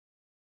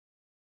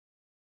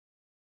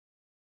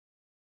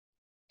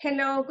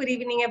Hello, good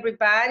evening,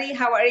 everybody.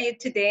 How are you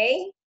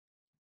today?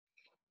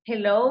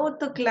 Hello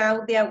to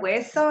Claudia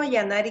Hueso,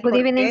 Yanari Good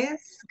evening.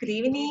 Cortez. Good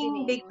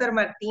evening, Victor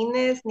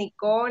Martinez,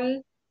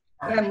 Nicole,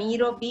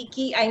 Ramiro,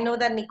 Vicky. I know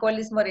that Nicole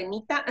is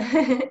Morenita.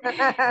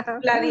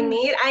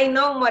 Vladimir, I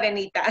know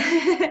Morenita.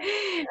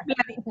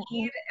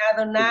 Vladimir,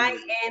 Adonai,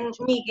 and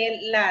Miguel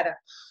Lara.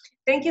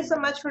 Thank you so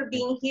much for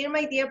being here,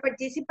 my dear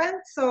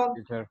participants. So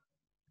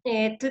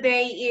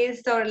today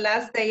is our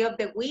last day of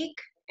the week.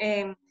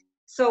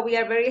 So we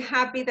are very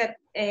happy that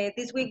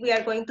this week we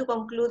are going to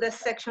conclude the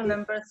section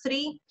number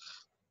 3.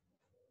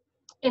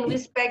 And we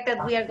expect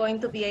that we are going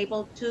to be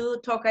able to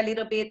talk a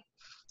little bit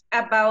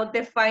about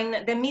the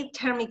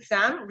midterm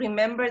exam.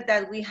 Remember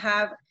that we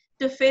have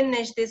to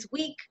finish this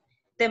week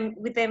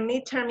with the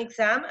midterm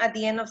exam at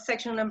the end of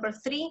section number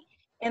 3.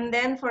 And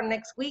then for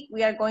next week,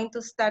 we are going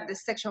to start the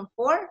section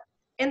 4.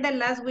 And the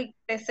last week,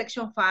 the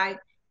section 5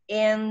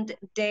 and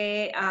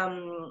the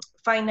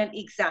final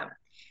exam.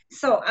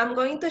 So I'm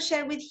going to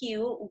share with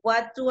you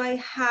what do I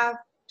have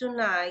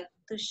tonight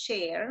to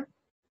share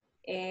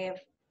in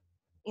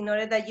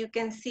order that you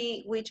can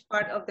see which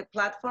part of the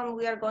platform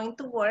we are going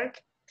to work.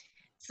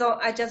 So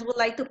I just would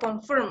like to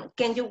confirm,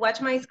 can you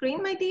watch my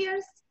screen, my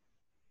dears?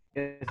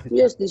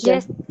 Yes, teacher.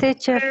 Yes,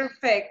 teacher.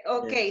 Perfect.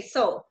 Okay,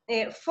 so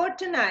for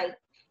tonight,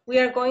 we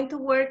are going to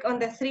work on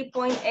the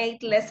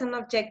 3.8 lesson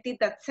objective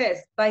that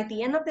says, by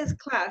the end of this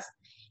class,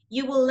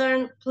 you will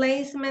learn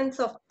placements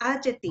of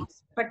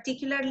adjectives.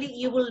 Particularly,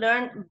 you will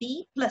learn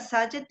be plus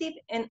adjective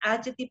and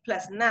adjective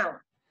plus noun.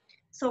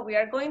 So we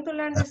are going to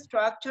learn the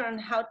structure on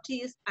how to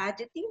use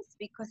adjectives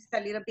because it's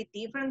a little bit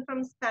different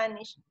from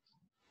Spanish.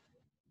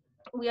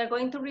 We are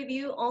going to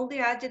review all the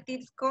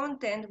adjectives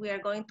content. We are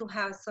going to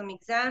have some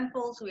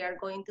examples. We are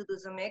going to do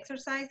some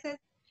exercises.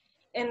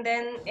 And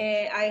then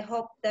I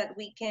hope that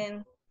we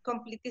can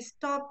complete this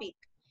topic.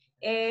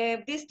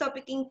 This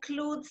topic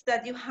includes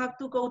that you have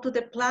to go to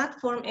the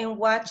platform and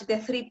watch the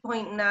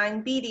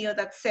 3.9 video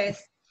that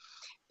says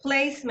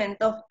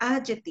placement of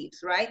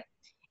adjectives, right?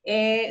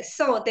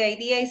 So the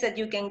idea is that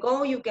you can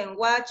go, you can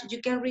watch, you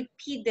can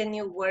repeat the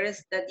new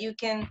words, that you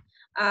can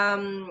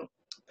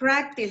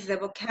practice the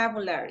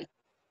vocabulary.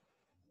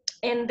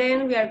 And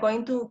then we are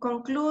going to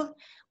conclude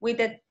with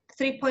the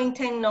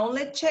 3.10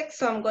 knowledge check.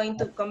 So I'm going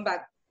to come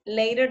back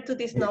later to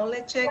this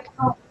knowledge check.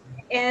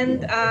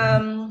 And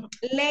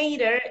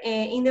later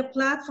in the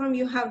platform,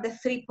 you have the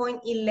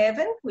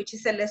 3.11, which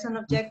is a lesson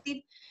objective,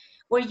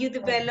 where you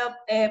develop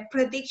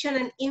prediction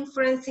and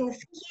inferencing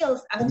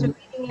skills after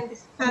reading and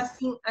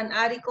discussing an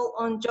article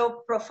on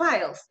job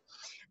profiles.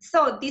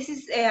 So this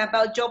is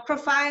about job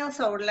profiles,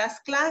 our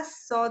last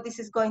class. So this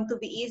is going to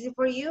be easy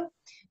for you.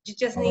 You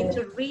just need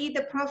to read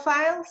the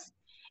profiles.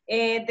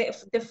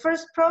 The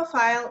first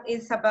profile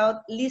is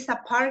about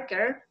Lisa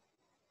Parker.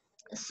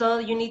 So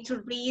you need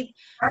to read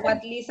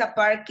what Lisa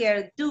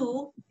Parker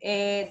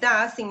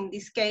does in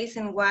this case,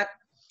 and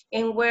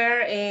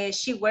where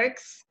she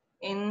works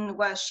and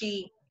what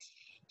she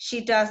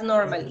does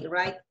normally,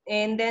 right?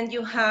 And then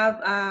you have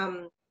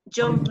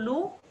John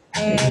Blue.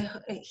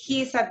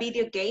 He is a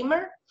video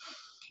gamer.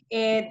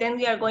 Then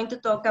we are going to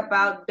talk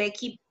about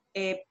Becky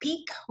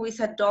Peak, who is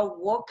a dog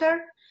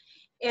walker.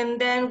 And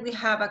then we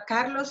have a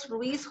Carlos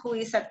Ruiz, who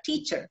is a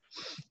teacher.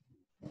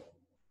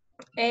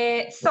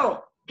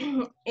 So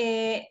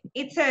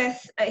it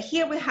says,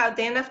 here we have,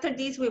 then after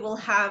this, we will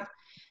have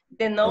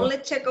the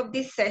knowledge check of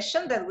this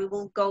session that we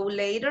will go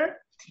later.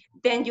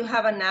 Then you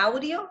have an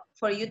audio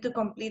for you to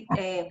complete,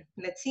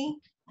 let's see.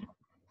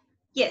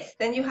 Yes,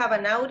 then you have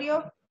an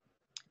audio,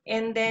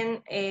 and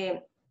then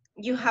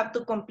you have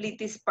to complete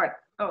this part.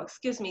 Oh,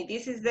 excuse me,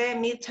 this is the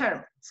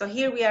midterm. So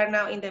here we are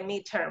now in the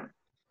midterm.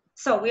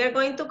 So we are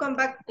going to come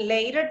back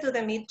later to the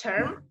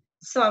midterm.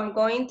 So I'm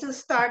going to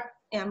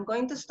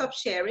stop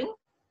sharing.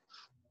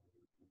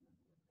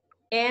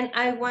 And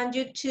I want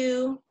you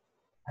to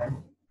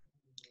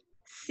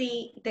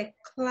see the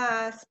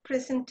class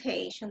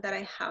presentation that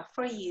I have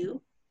for you.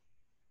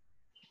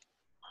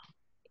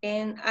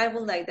 And I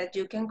would like that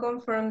you can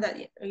confirm that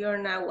you're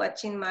now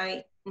watching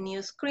my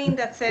new screen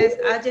that says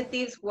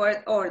adjectives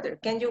word order.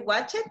 Can you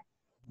watch it?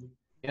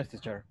 Yes,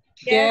 teacher.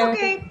 Yeah.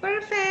 Okay,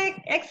 perfect.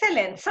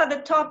 Excellent. So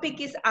the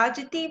topic is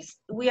adjectives.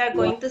 We are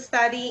going to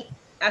study,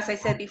 as I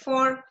said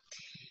before,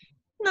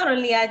 not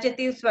only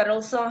adjectives, but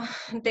also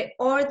the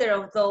order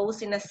of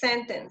those in a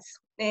sentence.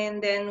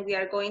 And then we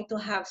are going to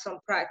have some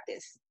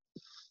practice.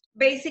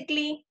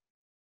 Basically,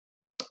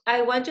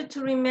 I want you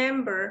to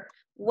remember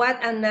what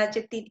an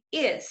adjective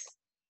is.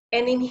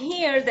 And in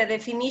here, the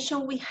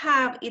definition we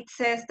have, it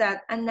says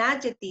that an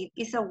adjective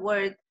is a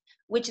word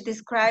which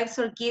describes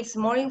or gives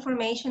more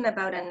information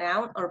about a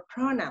noun or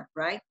pronoun,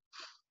 right?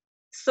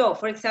 So,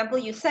 for example,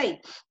 you say,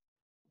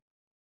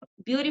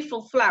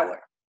 beautiful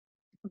flower,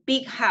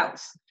 big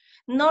house.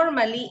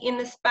 Normally,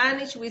 in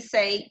Spanish, we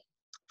say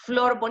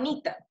flor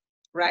bonita,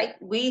 right?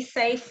 We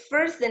say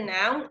first the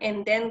noun,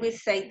 and then we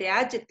say the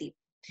adjective.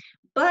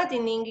 But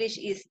in English,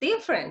 it's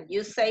different.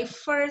 You say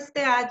first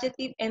the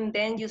adjective, and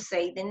then you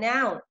say the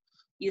noun.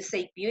 You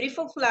say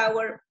beautiful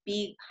flower,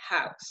 big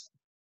house.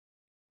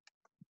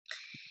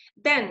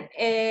 Then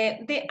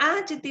the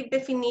adjective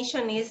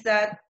definition is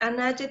that an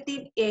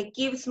adjective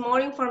gives more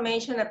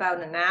information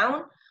about a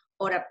noun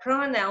or a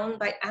pronoun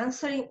by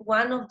answering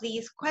one of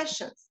these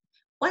questions.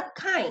 What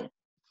kind?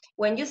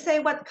 When you say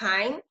what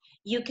kind,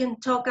 you can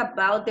talk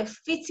about the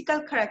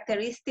physical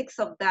characteristics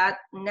of that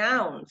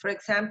noun. For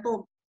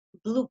example,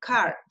 blue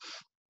car.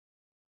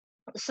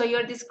 So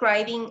you're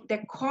describing the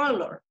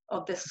color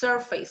of the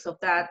surface of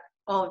that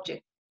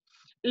object.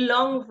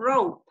 Long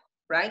rope,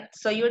 right?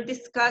 So you're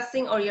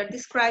discussing or you're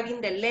describing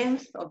the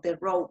length of the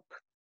rope.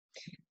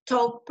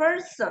 Tall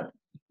person,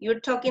 you're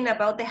talking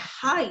about the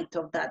height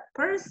of that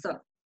person.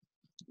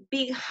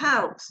 Big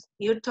house,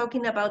 you're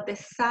talking about the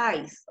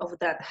size of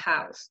that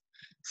house.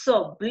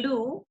 So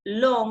blue,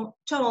 long,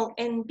 tall,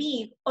 and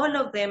big, all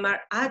of them are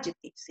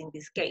adjectives in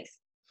this case.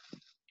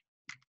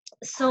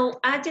 So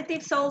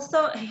adjectives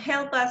also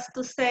help us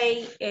to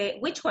say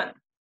which one.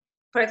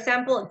 For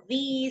example,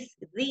 these,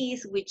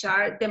 which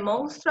are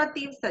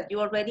demonstratives that you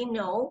already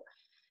know,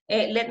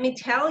 let me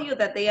tell you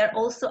that they are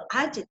also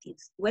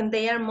adjectives when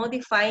they are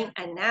modifying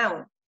a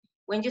noun.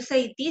 When you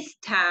say this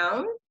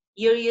town,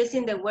 you're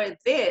using the word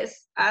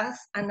this as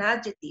an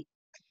adjective.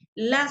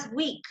 Last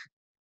week,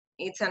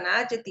 it's an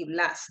adjective,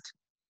 last.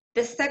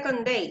 The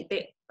second day,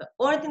 the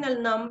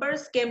ordinal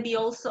numbers can be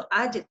also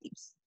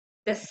adjectives.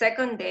 The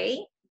second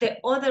day, the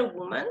other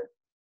woman.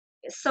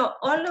 So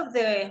all of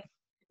the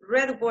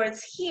red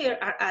words here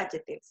are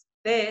adjectives.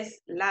 This,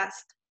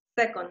 last,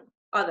 second,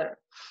 other.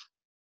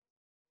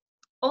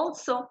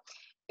 Also,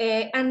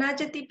 an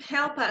adjective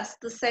helps us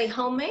to say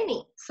how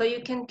many, so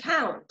you can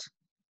count.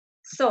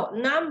 So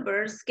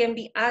numbers can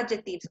be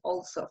adjectives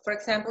also. For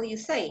example, you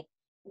say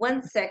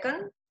 1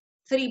 second,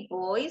 3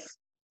 boys,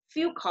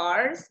 few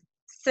cars,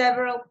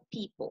 several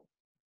people.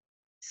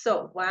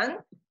 So 1,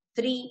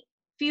 3,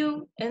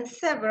 few, and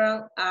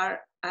several are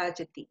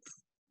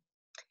adjectives.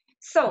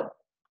 So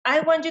I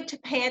want you to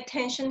pay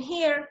attention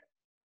here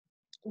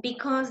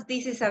because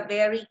this is a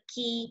very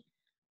key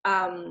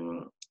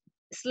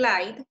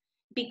slide,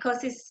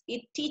 because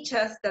it teaches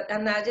us that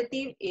an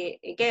adjective,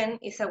 again,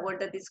 is a word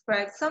that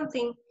describes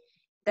something,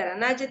 that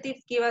an adjective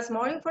gives us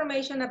more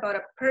information about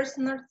a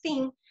person or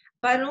thing,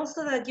 but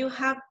also that you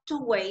have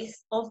two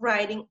ways of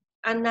writing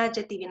an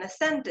adjective in a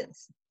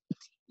sentence.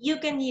 You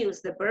can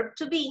use the verb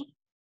to be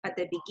at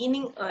the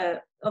beginning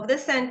of the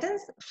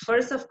sentence.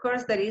 First, of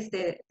course, that is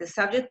the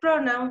subject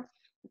pronoun,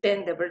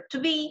 then the verb to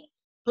be,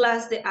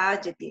 plus the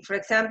adjective. For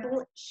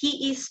example,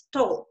 he is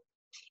tall.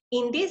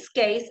 In this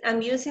case,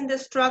 I'm using the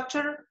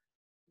structure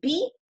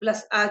be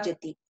plus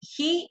adjective.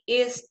 He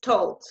is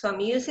tall. So I'm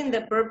using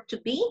the verb to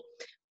be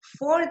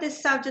for the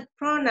subject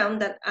pronoun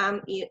that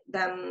I'm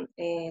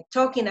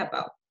talking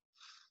about.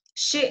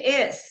 She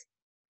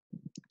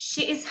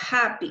is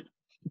happy.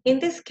 In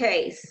this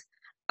case,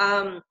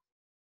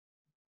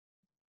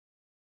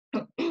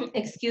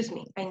 excuse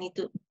me, I need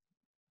to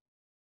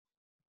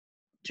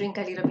drink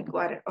a little bit of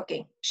water.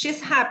 Okay, she's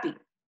happy.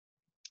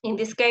 In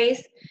this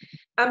case,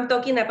 I'm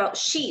talking about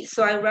she,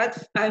 so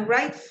I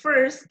write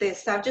first the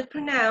subject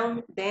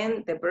pronoun,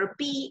 then the verb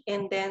be,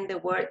 and then the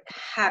word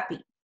happy.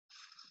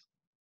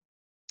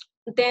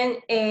 Then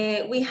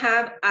we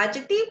have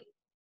adjective.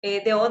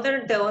 The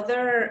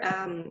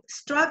other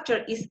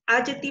structure is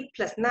adjective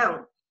plus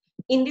noun.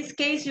 In this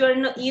case, you are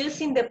not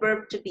using the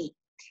verb to be.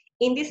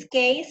 In this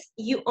case,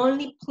 you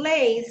only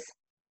place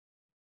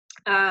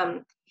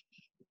the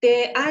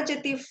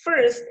adjective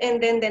first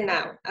and then the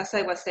noun, as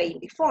I was saying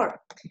before.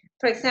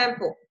 For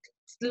example,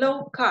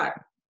 slow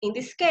car. In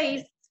this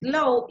case,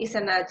 slow is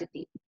an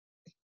adjective.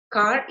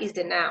 Car is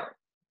the noun.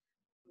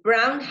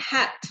 Brown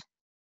hat.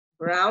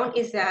 Brown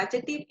is the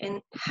adjective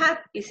and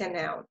hat is a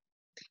noun.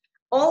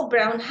 All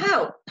brown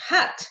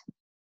hat.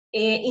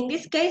 In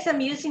this case,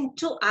 I'm using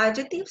two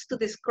adjectives to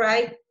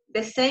describe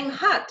the same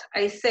hat.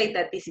 I say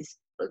that this is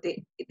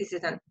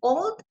an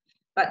old,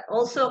 but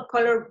also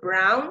color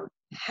brown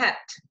hat.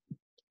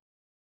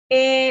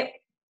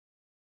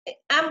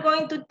 I'm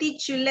going to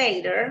teach you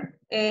later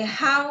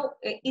how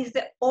is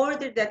the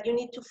order that you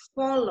need to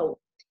follow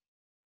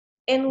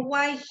and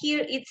why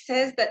here it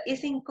says that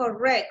it's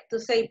incorrect to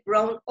say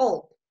brown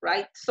old,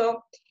 right?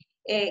 So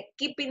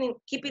keep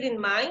it in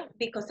mind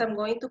because I'm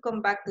going to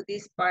come back to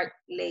this part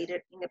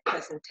later in the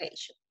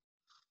presentation.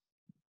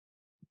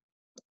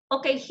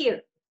 Okay,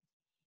 here.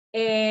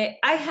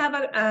 I have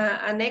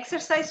an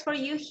exercise for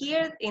you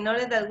here in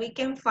order that we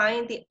can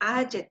find the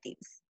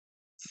adjectives.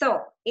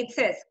 So it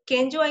says,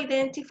 can you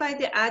identify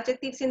the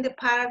adjectives in the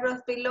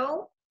paragraph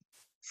below?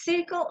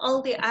 Circle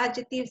all the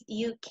adjectives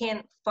you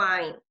can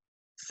find.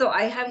 So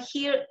I have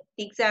here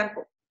the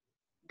example.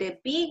 The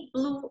big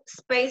blue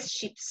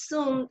spaceship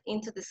zoomed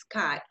into the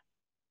sky.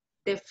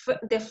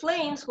 The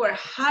flames were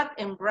hot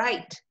and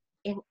bright,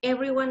 and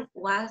everyone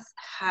was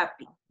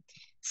happy.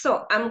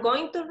 So I'm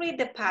going to read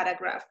the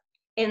paragraph,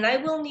 and I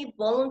will need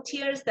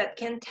volunteers that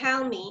can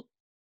tell me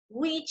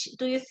which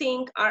do you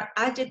think are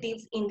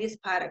adjectives in these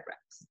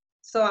paragraphs.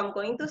 So I'm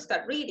going to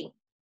start reading.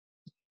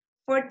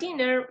 For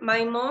dinner,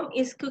 my mom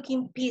is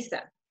cooking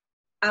pizza.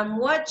 I'm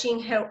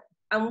watching her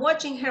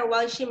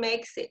while she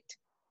makes it.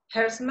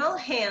 Her small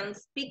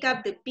hands pick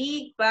up the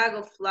big bag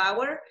of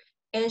flour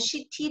and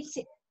she tips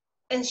it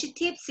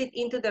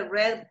into the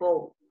red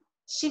bowl.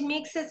 She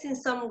mixes in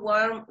some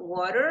warm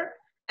water,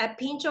 a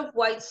pinch of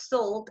white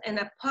salt, and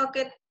a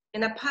pocket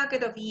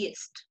of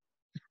yeast.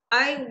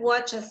 I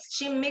watch as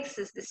she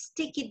mixes the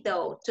sticky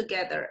dough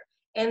together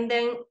and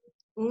then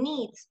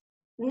kneads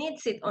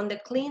it on the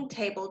clean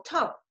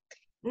tabletop.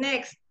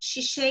 Next,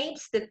 she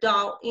shapes the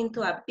dough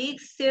into a big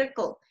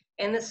circle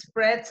and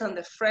spreads on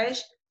the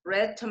fresh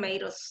red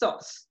tomato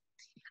sauce.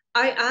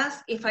 I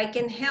ask if I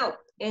can help,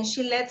 and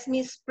she lets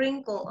me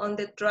sprinkle on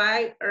the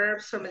dry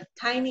herbs from the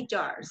tiny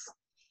jars.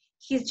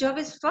 His job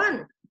is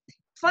fun.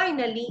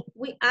 Finally,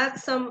 we add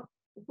some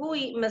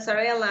gooey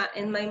mozzarella,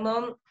 and my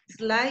mom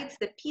slides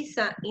the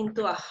pizza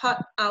into a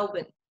hot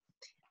oven.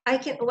 I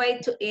can't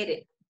wait to eat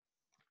it.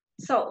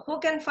 So,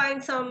 who can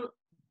find some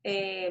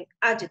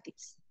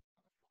adjectives?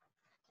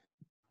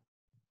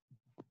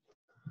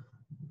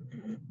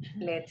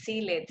 Let's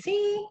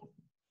see.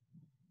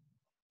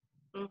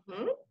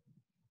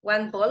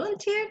 One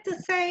volunteer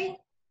to say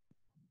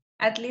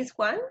at least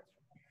one?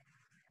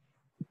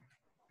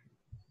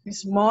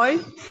 Small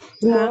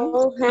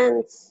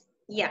hands.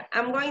 Yeah,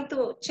 I'm going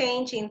to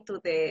change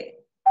into the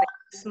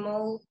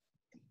small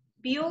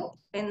view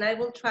and I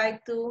will try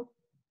to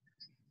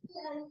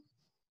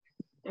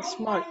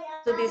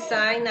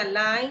design a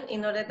line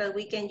in order that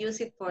we can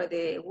use it for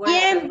the word.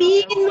 ¿Quién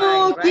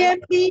vino?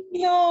 ¿Quién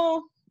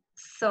vino?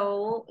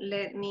 So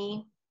let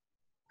me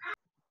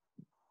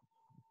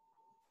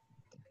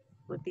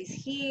put this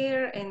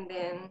here and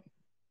then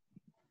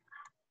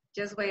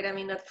just wait a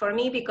minute for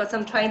me because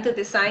I'm trying to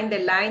design the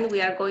line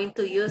we are going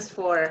to use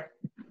for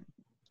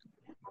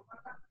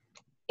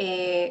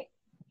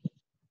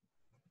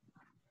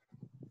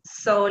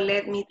so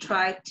let me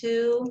try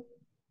to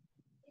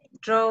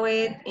draw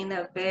it in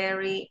a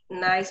very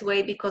nice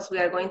way because we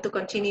are going to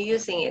continue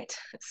using it.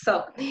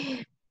 So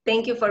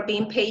thank you for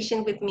being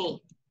patient with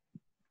me.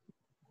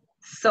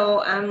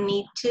 So I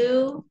need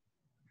to,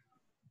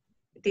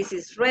 this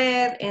is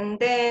red, and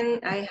then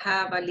I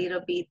have a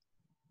little bit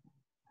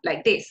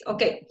like this.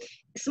 Okay,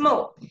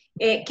 small.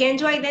 Can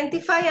you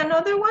identify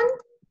another one?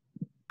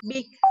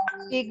 Big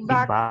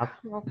bag.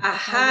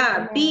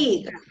 Aha,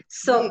 big.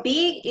 So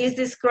big is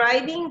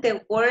describing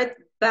the word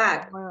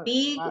bag.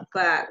 Big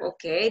bag.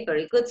 Okay,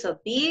 very good. So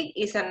big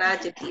is an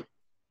adjective.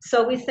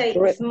 So we say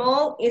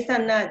small is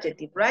an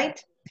adjective,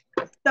 right?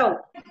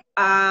 So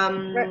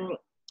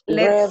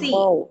let's see.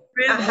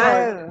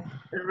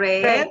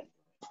 Red.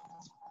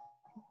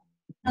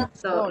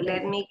 So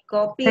let me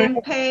copy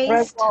and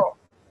paste.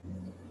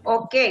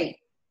 Okay,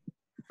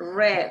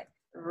 red,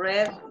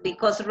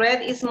 because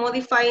red is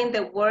modifying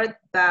the word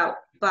bow,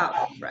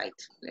 right?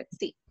 Let's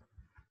see.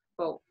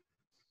 Bow.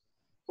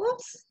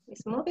 Whoops,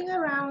 it's moving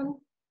around.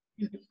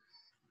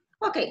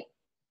 Okay,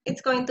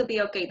 it's going to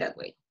be okay that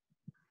way.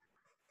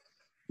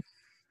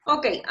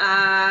 Okay,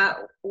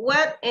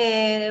 what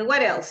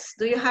else?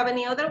 Do you have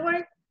any other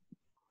word?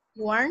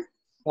 Warm.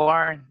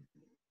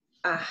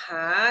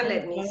 Aha,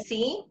 let me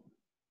see.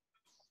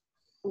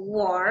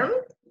 Warm,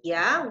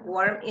 yeah,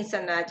 warm is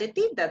an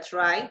adjective, that's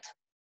right.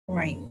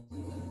 White,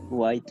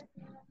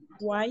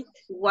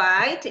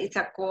 it's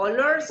a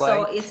color,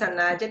 so it's an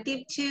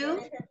adjective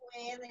too.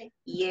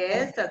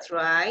 Yes, that's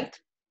right.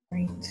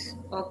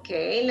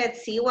 Okay,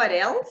 let's see what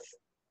else.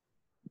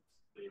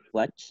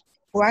 watch,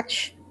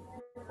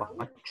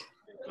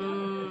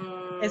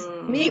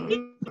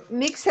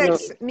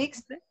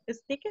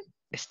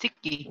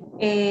 Sticky,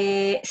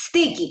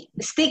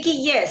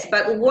 yes,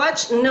 but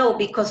watch, no,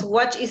 because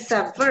watch is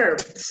a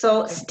verb.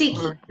 So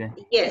sticky,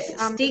 yes,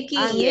 sticky,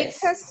 yes.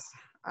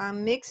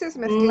 Mixes,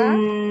 mezclar?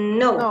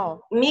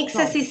 No,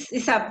 mixes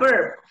is a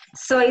verb.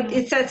 So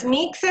it says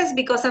mixes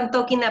because I'm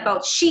talking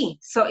about she.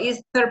 So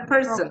it's third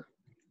person.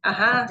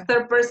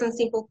 Third person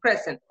simple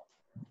present.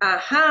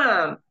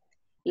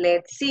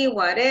 Let's see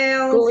what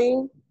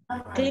else.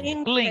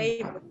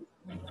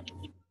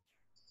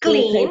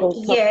 Clean,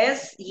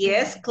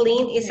 yes,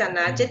 clean is an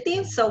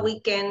adjective, so we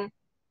can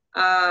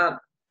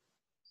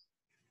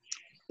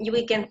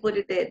put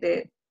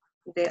it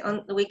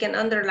we can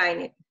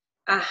underline it.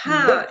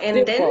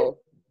 And then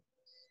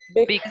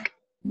big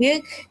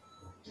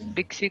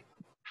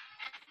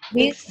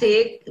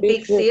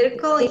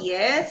circle,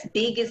 yes,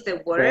 big is the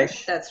word,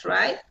 fresh. That's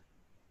right.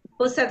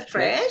 Who said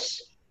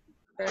fresh?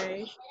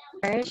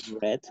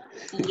 red,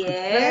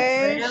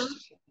 yes,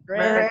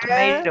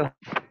 tomato.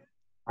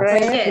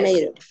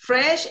 Yes,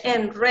 fresh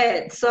and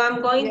red. So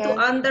I'm going to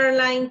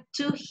underline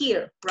 2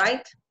 here,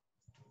 right?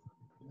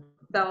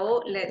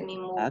 So let me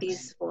move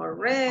this for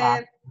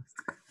red.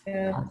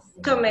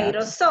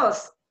 Tomato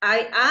sauce.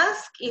 I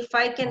ask if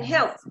I can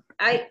help.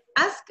 I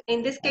ask,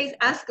 in this case,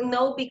 ask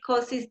no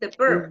because it's the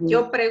verb.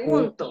 Yo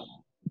pregunto.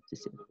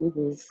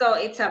 So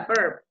it's a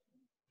verb.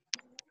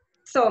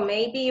 So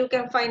maybe you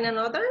can find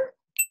another.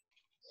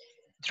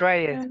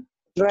 Dried,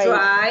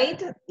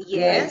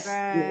 yes.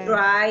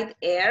 Dried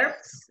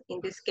herbs. In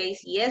this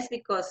case, yes,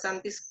 because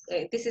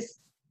this is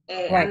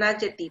an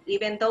adjective,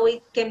 even though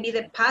it can be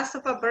the past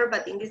of a verb,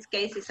 but in this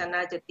case, it's an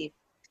adjective.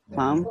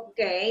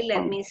 Okay,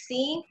 let me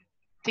see.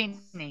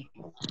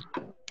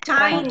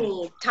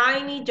 Tiny.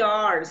 Tiny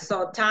jars.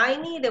 So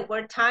tiny, the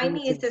word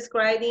tiny is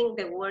describing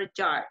the word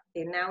jar,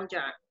 the noun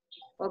jar.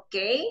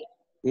 Okay,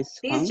 this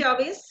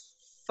job is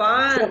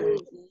fun.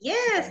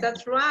 Yes,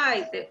 that's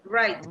right.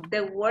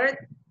 The word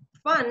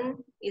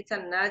fun is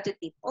an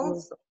adjective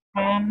also.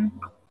 Some.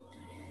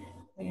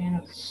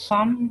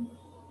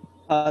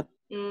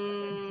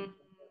 Mm,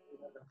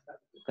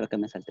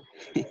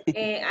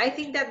 I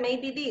think that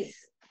maybe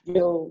this.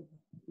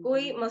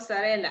 Uy,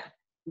 mozzarella.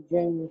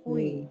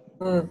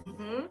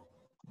 Mhm.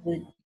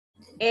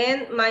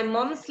 And my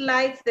mom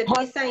slides the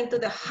pizza into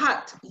the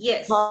hot.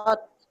 Yes. Hot.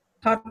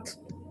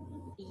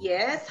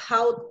 Yes,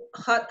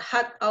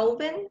 hot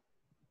oven.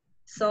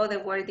 So the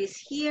word is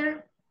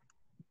here.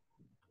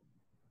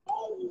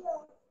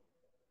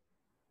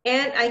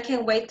 And I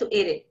can't wait to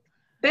eat it.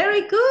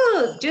 Very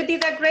good. You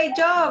did a great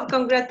job.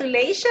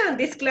 Congratulations.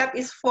 This clap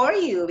is for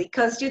you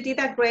because you did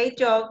a great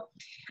job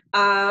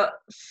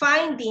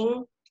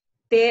finding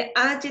the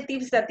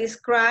adjectives that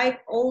describe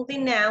all the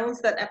nouns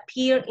that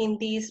appear in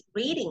this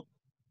reading.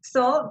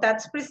 So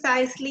that's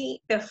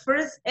precisely the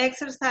first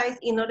exercise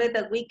in order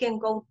that we can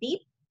go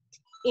deep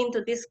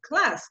into this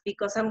class,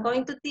 because I'm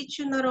going to teach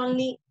you not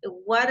only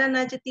what an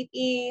adjective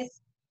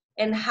is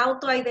and how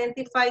to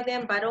identify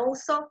them, but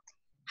also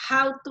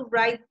how to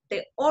write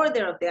the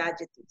order of the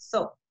adjectives.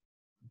 So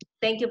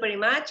thank you very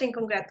much and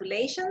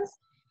congratulations.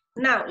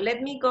 Now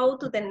let me go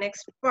to the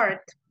next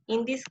part.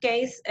 In this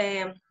case,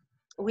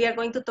 we are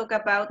going to talk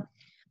about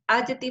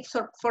adjectives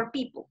for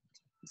people.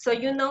 So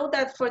you know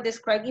that for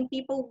describing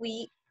people,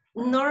 we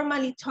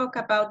normally talk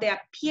about the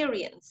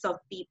appearance of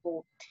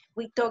people.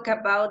 We talk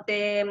about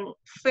the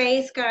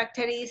face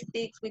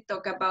characteristics, we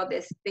talk about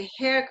the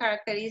hair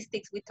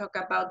characteristics, we talk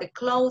about the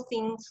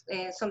clothing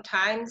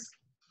sometimes.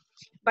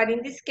 But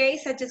in this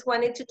case, I just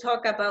wanted to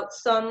talk about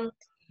some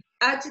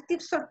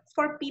adjectives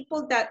for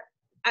people that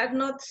are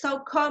not so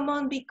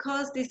common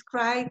because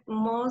describe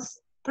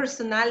most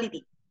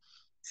personality.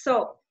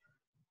 So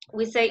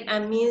we say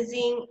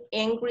amusing,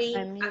 angry,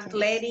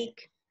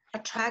 athletic,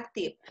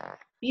 attractive,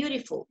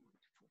 beautiful,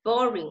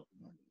 boring,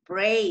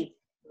 brave,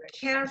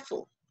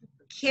 careful,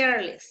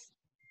 careless,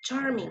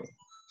 charming,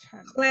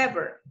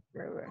 clever,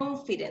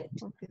 confident,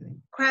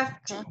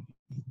 crafty,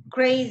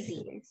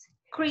 crazy,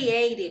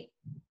 creative,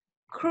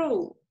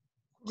 cruel,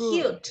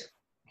 cute,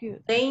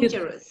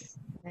 dangerous,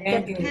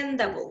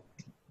 dependable,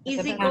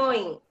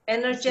 easygoing,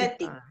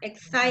 energetic,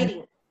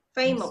 exciting,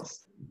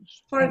 famous,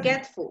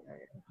 forgetful,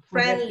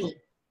 friendly,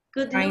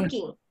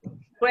 good-looking,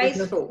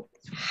 graceful,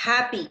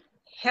 happy,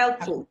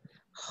 helpful,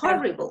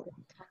 horrible,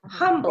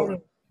 humble,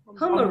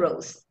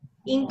 humorous,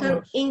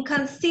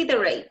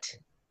 inconsiderate,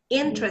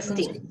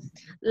 interesting,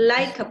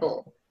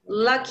 likable,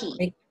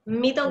 lucky,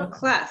 middle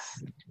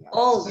class,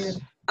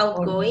 old,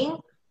 outgoing,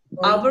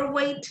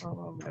 overweight,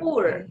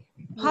 poor,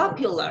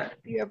 popular,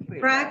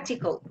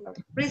 practical,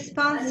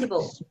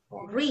 responsible,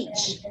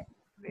 rich.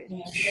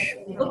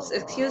 Oops,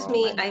 excuse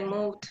me, I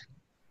moved.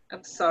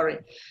 I'm sorry.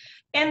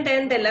 And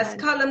then the last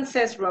column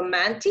says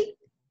romantic,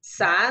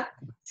 sad,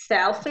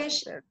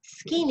 selfish,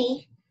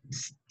 skinny,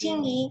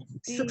 stingy,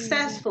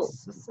 successful,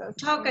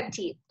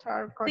 talkative,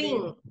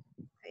 thin,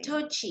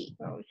 touchy,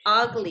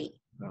 ugly,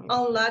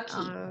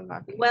 unlucky,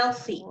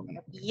 wealthy,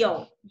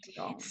 young.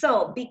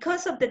 So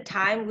because of the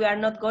time, we are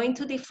not going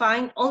to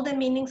define all the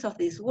meanings of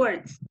these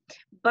words.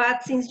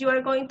 But since you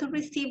are going to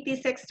receive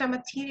this extra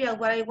material,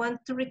 what I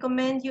want to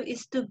recommend you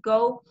is to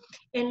go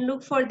and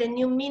look for the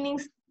new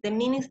meanings, the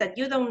meanings that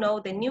you don't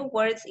know, the new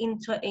words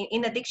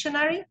in a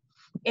dictionary,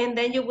 and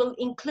then you will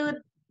include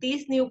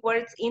these new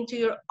words into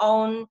your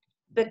own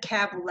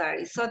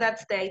vocabulary. So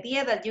that's the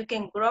idea, that you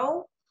can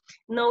grow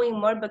knowing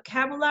more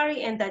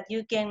vocabulary and that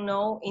you can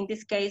know, in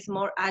this case,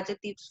 more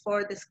adjectives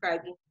for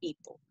describing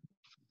people.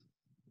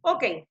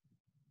 Okay.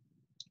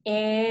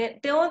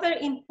 The other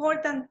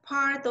important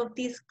part of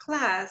this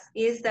class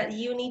is that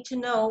you need to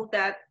know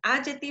that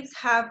adjectives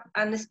have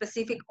a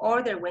specific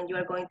order when you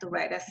are going to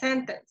write a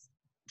sentence.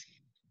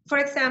 For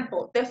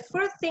example, the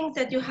first thing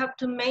that you have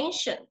to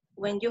mention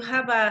when you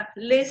have a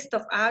list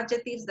of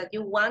adjectives that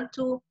you want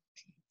to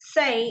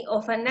say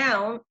of a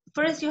noun,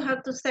 first you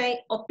have to say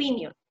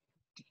opinion.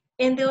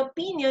 In the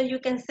opinion, you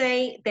can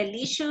say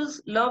delicious,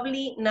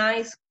 lovely,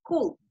 nice,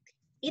 cool.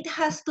 It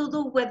has to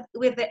do with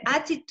the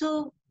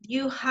attitude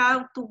you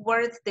have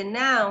towards the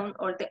noun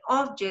or the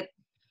object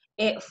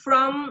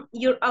from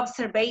your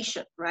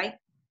observation, right?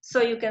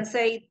 So you can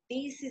say,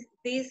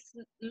 this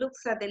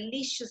looks a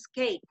delicious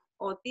cake,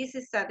 or this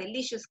is a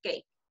delicious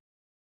cake,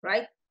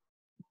 right?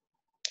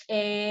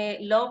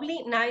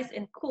 Lovely, nice,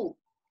 and cool.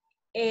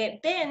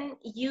 Then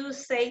you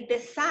say the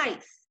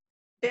size.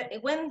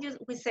 When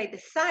we say the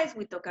size,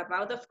 we talk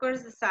about, of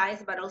course, the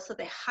size, but also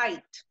the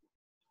height.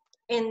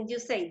 And you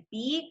say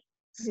big,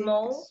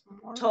 small,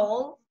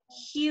 tall,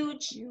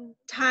 huge,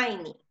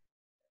 tiny.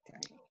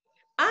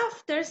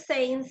 After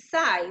saying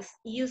size,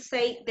 you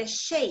say the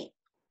shape.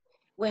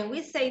 When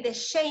we say the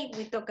shape,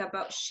 we talk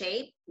about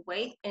shape,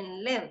 weight,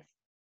 and length.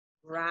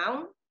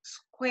 Round,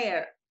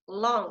 square,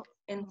 long,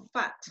 and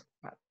fat.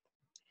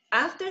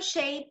 After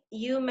shape,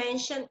 you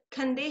mention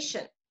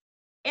condition.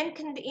 And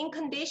in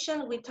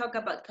condition, we talk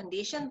about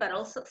condition, but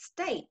also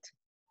state.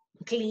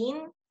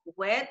 Clean,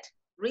 wet,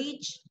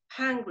 rich,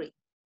 hungry.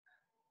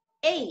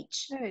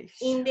 Age.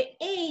 In the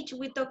age,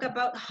 we talk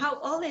about how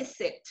old is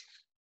it?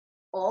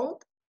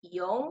 Old,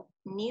 young,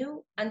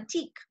 new,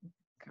 antique.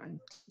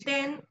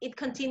 Then it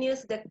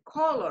continues the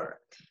color.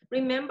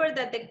 Remember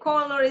that the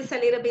color is a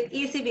little bit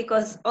easy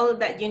because all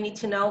that you need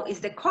to know is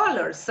the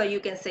colors. So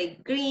you can say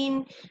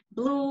green,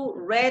 blue,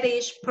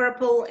 reddish,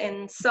 purple,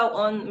 and so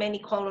on, many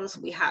colors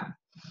we have.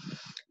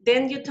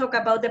 Then you talk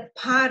about the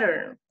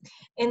pattern.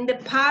 And the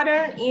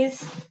pattern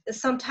is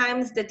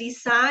sometimes the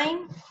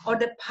design or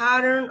the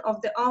pattern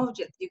of the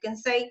object. You can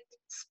say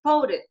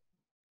spotted,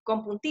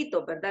 con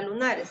puntito, ¿verdad?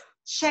 Lunares.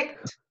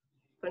 Checked,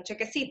 con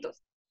chequecitos.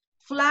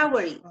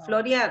 Flowery,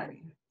 floreado.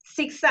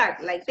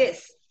 Zigzag, like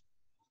this.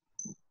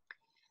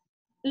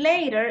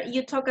 Later,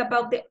 you talk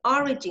about the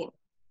origin.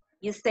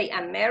 You say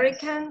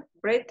American,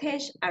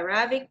 British,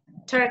 Arabic,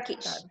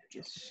 Turkish.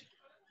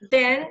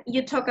 Then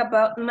you talk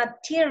about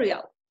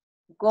material.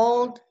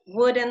 Gold,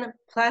 wooden,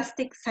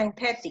 plastic,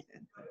 synthetic.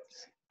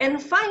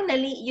 And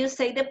finally, you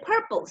say the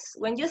purpose.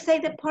 When you say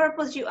the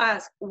purpose, you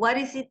ask, what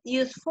is it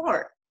used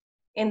for?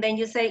 And then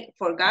you say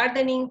for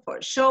gardening, for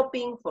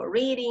shopping, for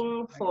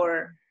reading,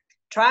 for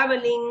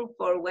traveling,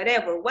 for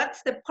whatever.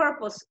 What's the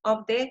purpose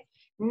of the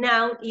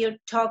noun you're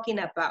talking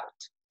about?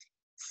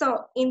 So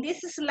in this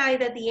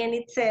slide at the end,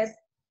 it says,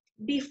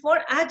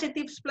 before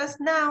adjectives plus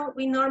noun,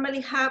 we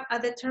normally have a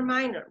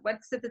determiner.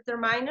 What's the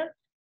determiner?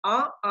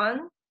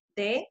 On,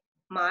 the,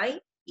 my,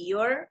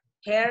 your,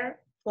 her,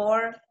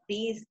 for,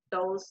 these,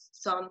 those,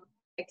 some,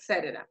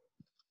 etc.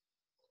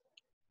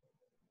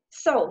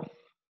 So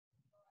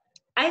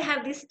I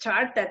have this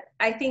chart that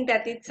I think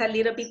that it's a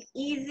little bit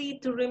easy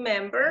to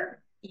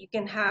remember. You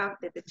can have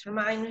the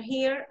determiner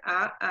here,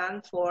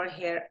 and, for,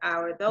 her,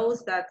 our,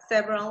 those, that,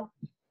 several.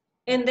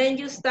 And then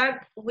you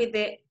start with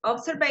the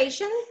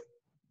observation,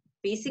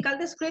 physical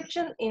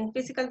description. In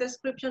physical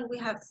description, we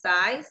have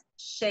size,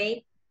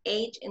 shape,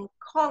 age, and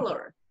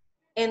color.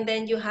 And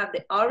then you have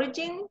the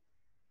origin.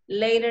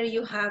 Later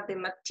you have the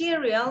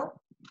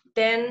material,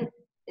 then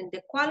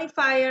the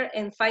qualifier,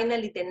 and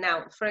finally the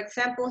noun. For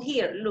example,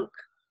 here, look,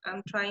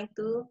 I'm trying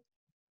to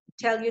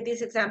tell you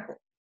this example.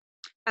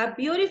 A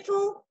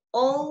beautiful,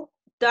 old,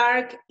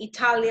 dark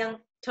Italian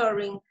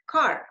touring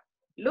car.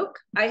 Look,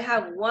 I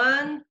have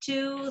 1,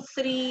 2,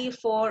 3,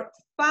 4,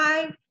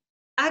 5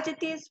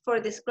 adjectives for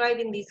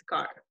describing this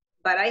car,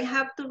 but I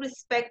have to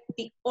respect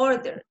the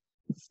order.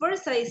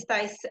 First, I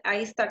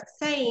start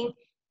saying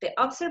the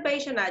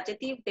observation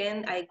adjective,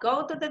 then I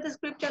go to the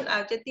description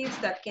adjectives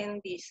that can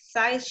be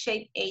size,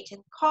 shape, age,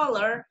 and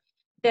color.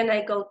 Then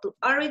I go to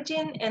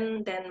origin,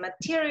 and then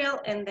material,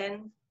 and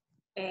then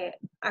a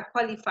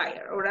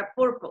qualifier or a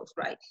purpose,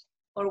 right?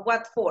 Or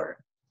what for.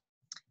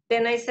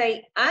 Then I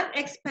say an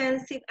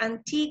expensive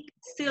antique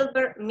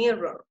silver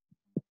mirror.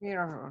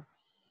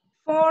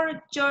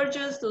 For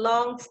George's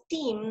long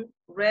stem,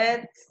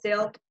 red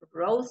silk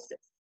roses.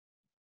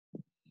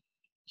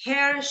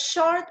 Her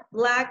short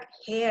black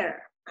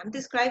hair. I'm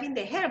describing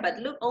the hair, but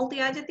look, all the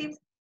adjectives,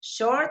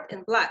 short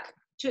and black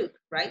too,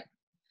 right?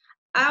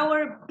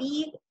 Our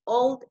big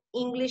old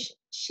English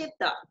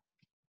sheepdog.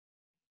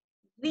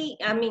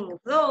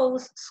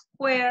 Those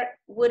square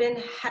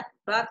wooden hat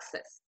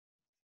boxes.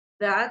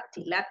 That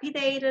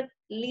dilapidated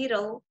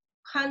little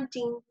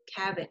hunting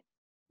cabin.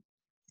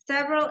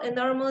 Several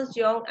enormous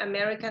young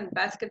American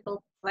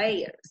basketball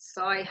players.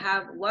 So I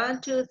have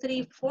 1, 2,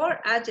 3, 4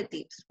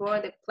 adjectives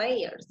for the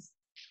players.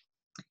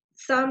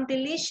 Some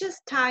delicious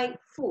Thai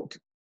food,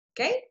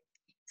 okay?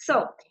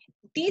 So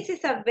this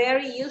is a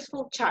very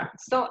useful chart.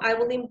 So I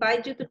will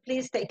invite you to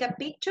please take a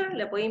picture.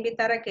 Le voy a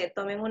invitar a que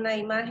tomen una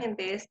imagen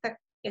de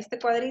este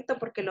cuadrito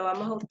porque lo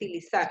vamos a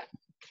utilizar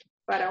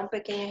para un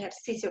pequeño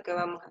ejercicio que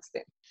vamos a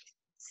hacer.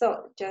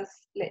 So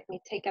just let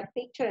me take a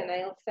picture and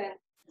I'll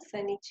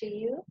send it to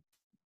you.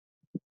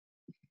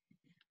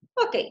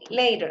 Okay,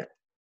 later.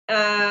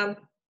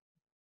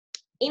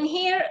 In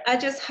here, I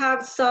just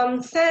have some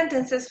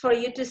sentences for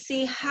you to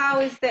see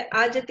how is the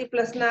adjective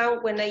plus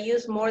noun when I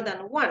use more than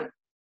one.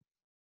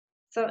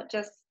 So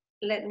just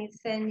let me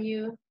send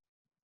you.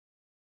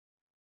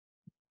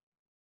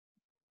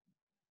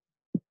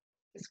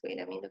 Just wait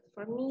a minute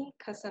for me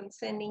because I'm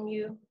sending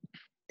you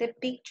the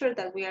picture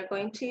that we are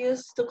going to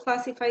use to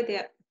classify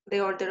the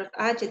order of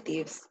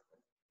adjectives.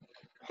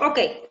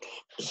 Okay,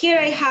 here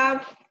I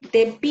have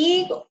the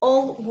big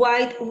old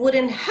white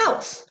wooden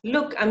house.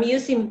 Look, I'm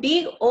using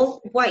big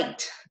old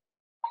white.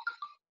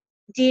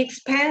 The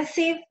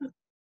expensive,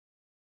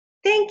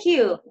 thank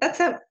you.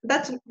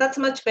 That's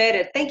much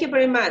better. Thank you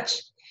very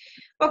much.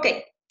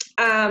 Okay,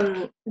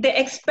 the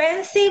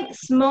expensive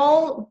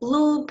small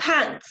blue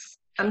pants.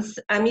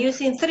 I'm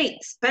using 3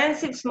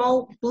 expensive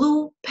small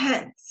blue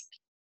pants.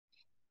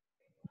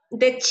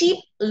 The cheap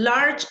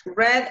large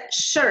red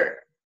shirt.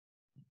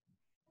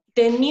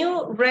 The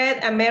new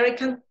red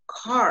American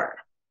car.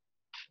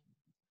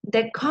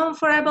 The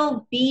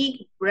comfortable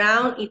big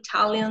brown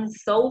Italian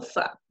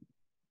sofa.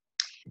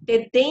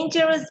 The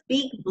dangerous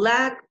big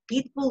black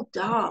pit bull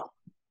dog.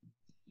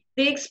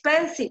 The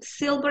expensive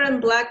silver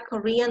and black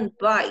Korean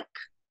bike.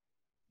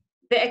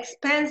 The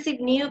expensive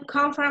new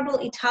comfortable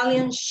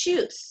Italian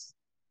shoes.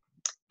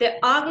 The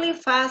ugly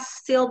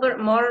fast silver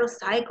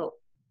motorcycle.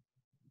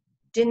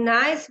 The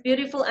nice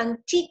beautiful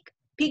antique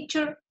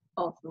picture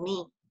of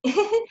me.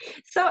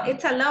 So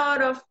it's a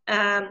lot of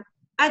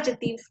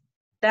adjectives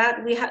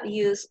that we have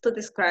used to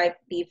describe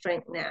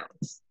different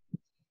nouns.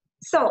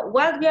 So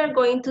what we are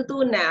going to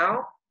do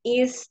now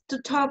is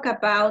to talk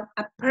about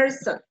a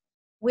person.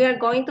 We are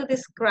going to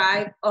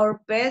describe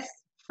our best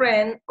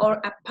friend or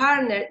a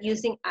partner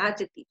using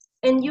adjectives.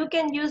 And you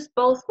can use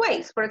both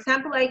ways. For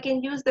example, I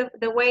can use the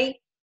way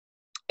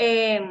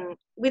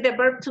with the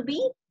verb to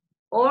be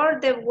or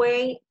the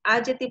way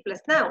adjective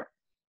plus noun.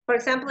 For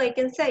example, I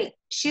can say,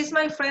 she's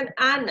my friend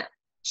Anna.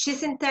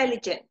 She's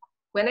intelligent.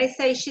 When I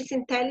say she's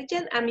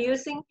intelligent, I'm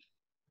using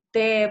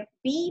the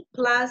be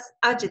plus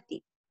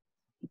adjective.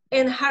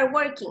 And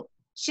hardworking.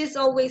 She's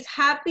always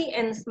happy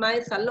and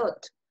smiles a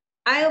lot.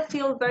 I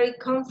feel very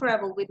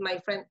comfortable with my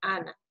friend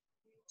Anna.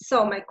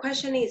 So my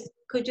question is,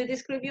 could you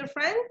describe your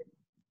friend?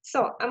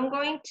 So I'm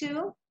going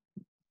to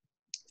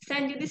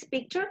send you this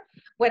picture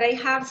where I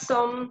have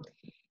some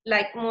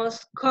like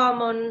most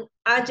common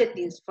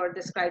adjectives for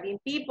describing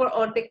people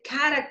or the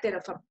character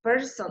of a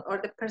person or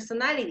the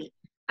personality.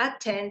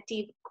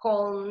 Attentive,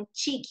 calm,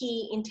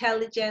 cheeky,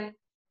 intelligent,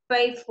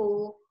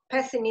 faithful,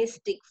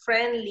 pessimistic,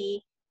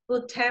 friendly,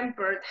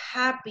 good-tempered,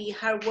 happy,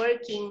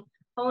 hardworking,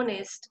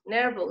 honest,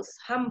 nervous,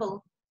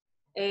 humble,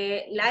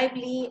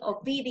 lively,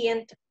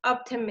 obedient,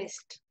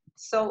 optimist.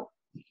 So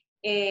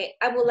I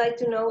would like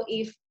to know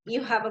if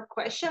you have a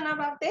question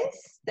about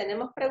this.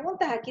 Tenemos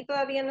preguntas. Aquí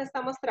todavía no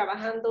estamos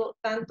trabajando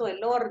tanto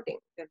el orden,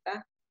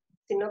 ¿verdad?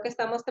 Sino que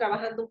estamos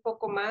trabajando un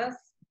poco más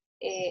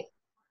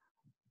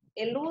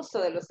el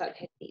uso de los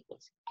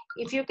adjetivos.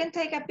 If you can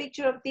take a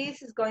picture of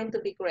this, it's going to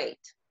be great.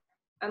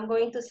 I'm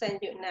going to send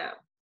you now.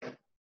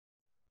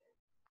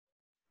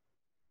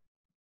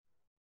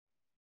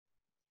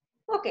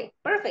 Okay,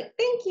 perfect.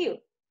 Thank you.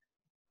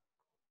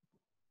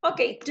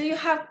 Okay, do you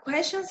have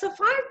questions so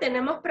far?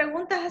 ¿Tenemos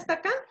preguntas hasta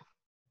acá?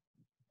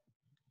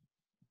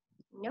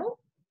 No?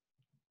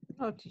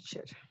 No,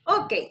 teacher.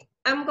 Okay,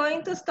 I'm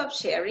going to stop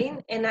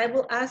sharing and I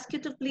will ask you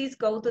to please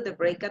go to the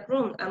breakout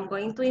room. I'm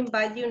going to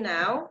invite you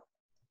now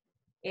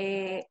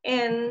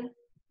and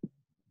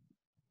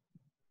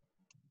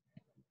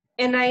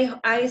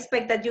I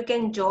expect that you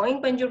can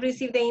join when you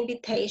receive the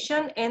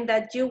invitation and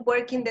that you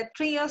work in the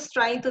trios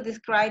trying to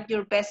describe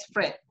your best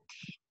friend.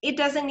 It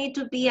doesn't need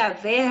to be a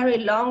very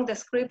long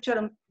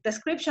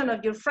description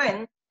of your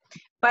friend,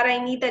 but I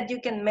need that you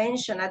can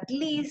mention at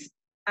least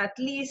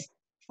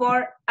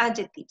 4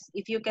 adjectives.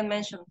 If you can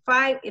mention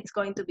 5, it's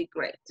going to be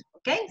great,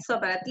 okay? So,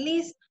 but at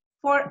least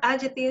 4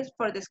 adjectives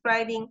for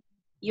describing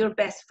your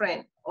best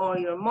friend or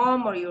your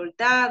mom or your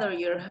dad or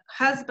your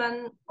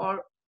husband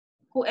or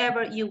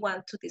whoever you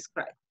want to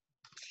describe.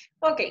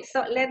 Okay,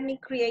 so let me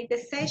create the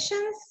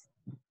sessions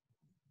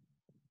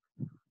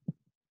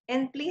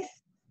and please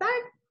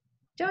start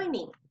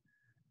joining.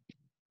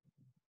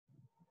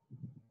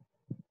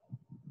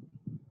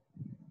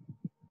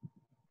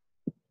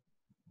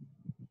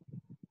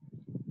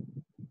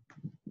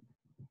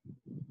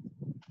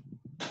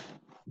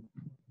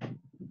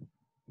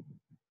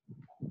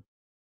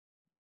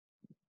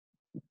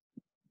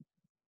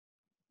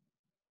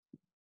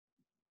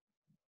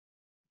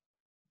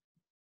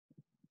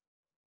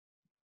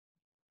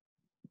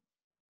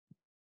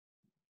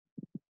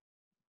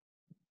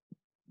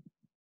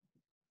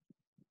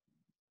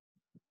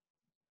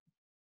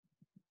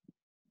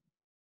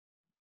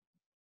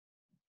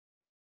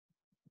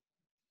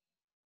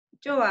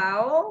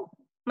 Joao,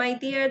 my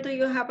dear, do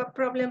you have a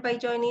problem by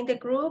joining the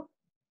group?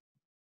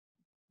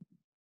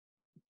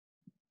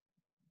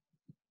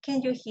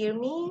 Can you hear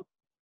me?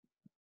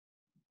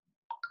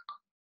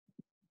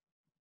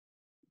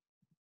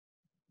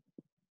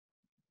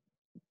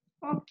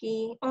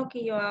 Okay,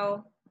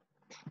 Joao.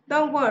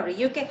 Don't worry,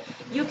 you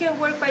can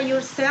work by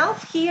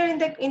yourself here in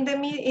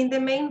the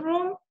main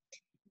room,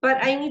 but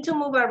I need to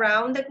move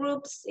around the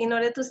groups in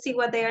order to see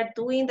what they are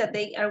doing, that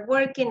they are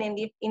working, and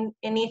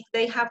if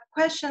they have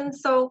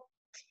questions. So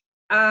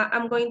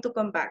I'm going to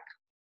come back.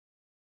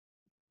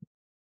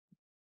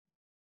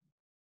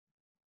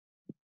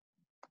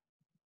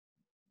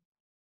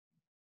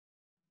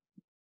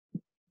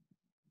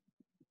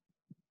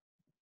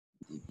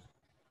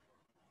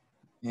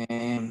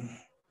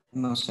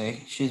 No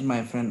sé, she's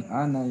my friend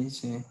Ana,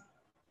 dice.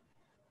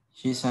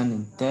 She's an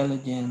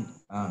intelligent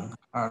and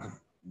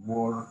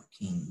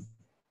hardworking.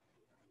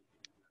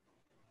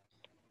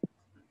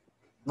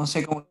 No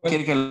sé cómo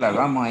quiere que la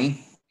hagamos ahí.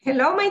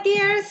 Hello, my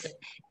dears.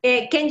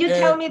 Can you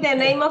tell me the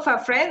name of a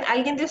friend?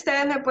 ¿Alguien de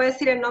ustedes me puede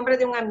decir el nombre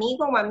de un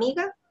amigo o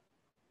amiga?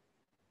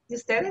 ¿De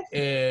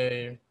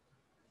ustedes?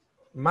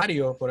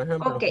 Mario, por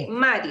ejemplo. Ok,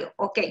 Mario,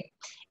 ok.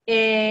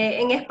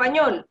 En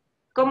español,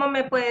 ¿cómo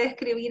me puede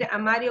describir a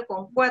Mario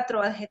con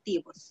 4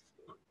 adjetivos?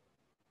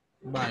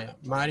 Vaya,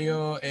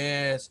 Mario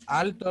es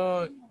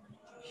alto.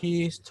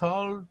 He's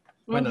tall.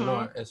 Bueno,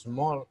 no, es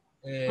small.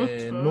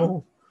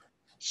 No.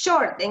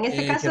 Short, en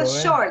este caso Quiero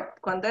ver. short.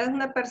 Cuando es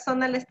una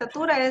persona la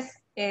estatura es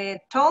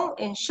tall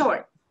and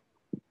short.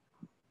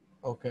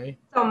 Ok.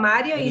 So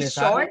Mario Él is es,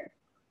 short.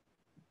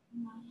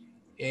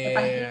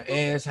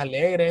 es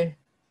alegre.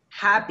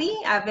 Happy,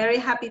 a very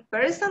happy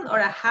person or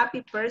a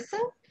happy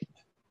person.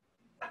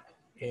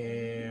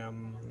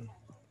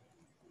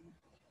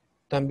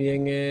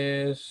 También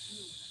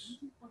es...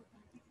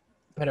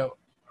 Pero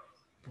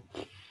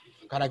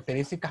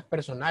características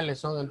personales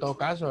son en todo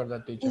caso,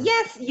 ¿verdad, teacher?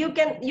 Yes, you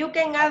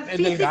can add Es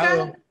physical.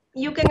 delgado.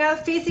 You can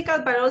add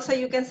physical, but also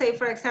you can say,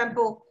 for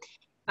example,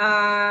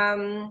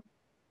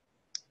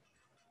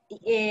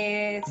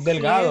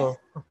 Delgado.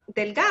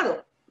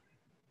 Delgado.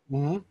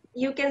 Ujú.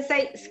 You can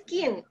say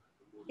skinny,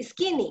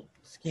 skinny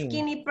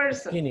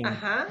person. Skinny.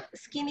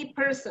 Skinny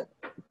person.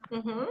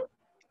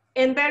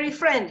 And very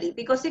friendly,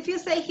 because if you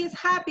say he's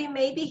happy,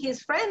 maybe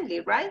he's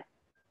friendly, right?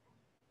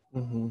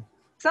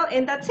 So,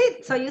 and that's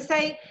it. So you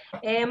say,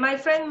 my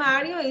friend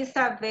Mario is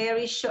a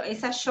very short,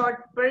 is a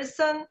short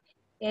person.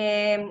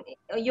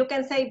 You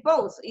can say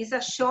both. Is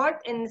a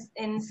short and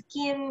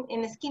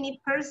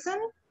skinny person,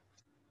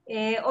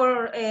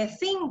 or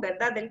thin,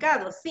 ¿verdad?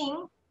 Delgado,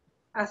 thin,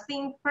 a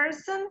thin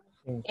person,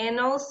 and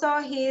also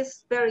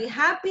he's very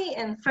happy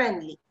and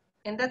friendly,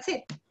 and that's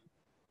it.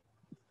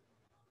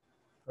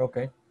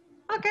 Okay.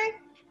 Okay.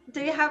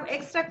 Do you have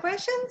extra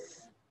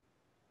questions?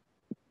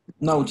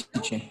 No,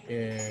 teacher.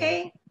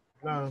 Okay.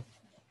 No.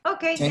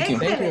 Okay, Thank you.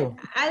 excellent. Thank you.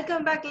 I'll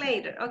come back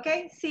later,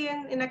 okay? See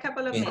you in a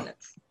couple of Yeah.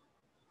 minutes.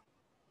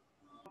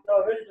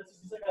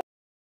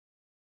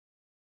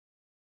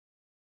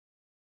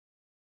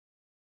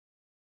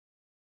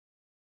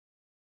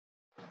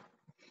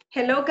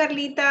 Hello,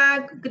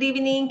 Carlita. Good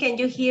evening. Can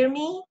you hear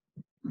me?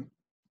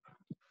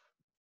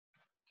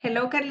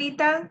 Hello,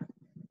 Carlita.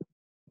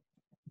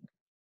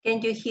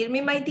 Can you hear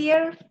me, my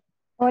dear?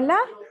 Hola.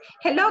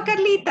 Hello,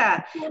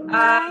 Carlita.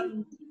 Hi.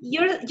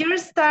 You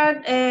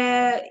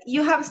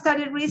have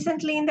started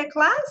recently in the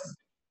class?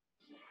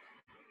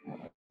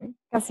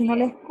 Casi no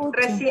le escucho.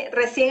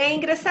 Recién ha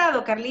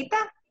ingresado, Carlita.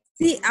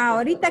 Sí,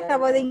 ahorita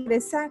acabo de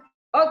ingresar.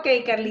 Ok,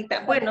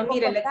 Carlita. Bueno,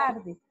 mire,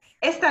 tarde.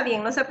 está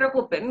bien, no se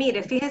preocupe.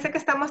 Mire, fíjese que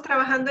estamos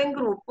trabajando en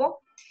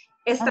grupo.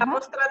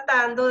 Estamos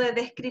tratando de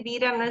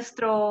describir a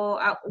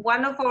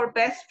one of our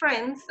best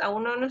friends, a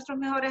uno de nuestros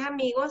mejores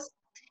amigos,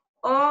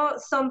 o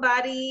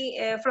somebody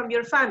from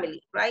your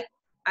family, right?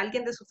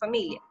 Alguien de su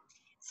familia.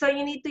 So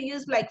you need to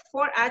use like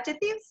 4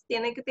 adjectives.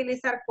 Tienen que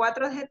utilizar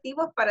 4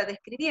 adjetivos para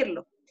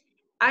describirlo.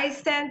 I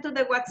sent to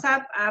the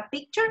WhatsApp a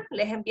picture.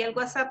 Les envié al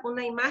WhatsApp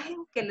una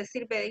imagen que les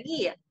sirve de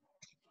guía.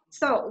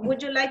 So,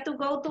 would you like to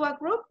go to a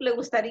group? ¿Le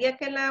gustaría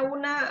que la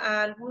una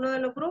a alguno de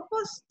los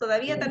grupos?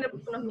 Todavía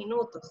tenemos unos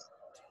minutos.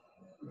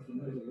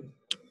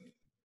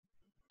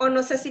 O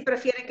no sé si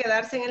prefiere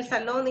quedarse en el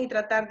salón y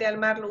tratar de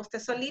armarlo usted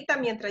solita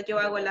mientras yo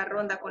hago la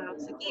ronda con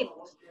los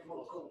equipos.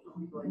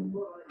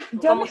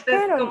 Yo me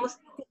espero.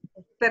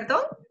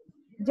 ¿Perdón?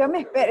 Yo me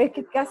espero, es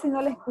que casi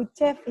no la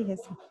escuché,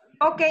 fíjese.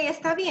 Ok,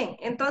 está bien.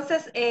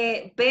 Entonces,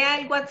 vea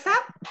el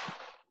WhatsApp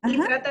y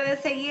trata de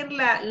seguir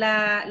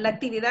la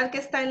actividad que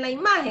está en la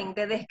imagen,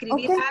 de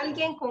describir a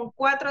alguien con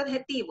 4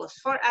 adjetivos,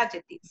 4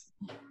 adjectives.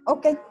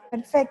 Ok,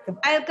 perfecto.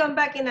 I'll come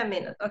back in a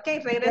minute. Ok,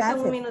 regreso en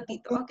un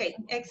minutito. Ok,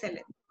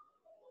 excelente.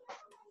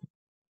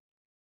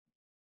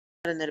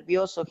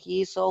 Nervioso,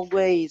 he's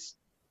always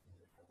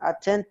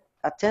attentive.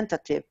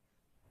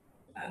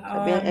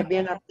 Es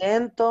bien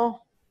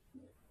atento.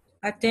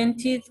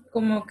 Attentive,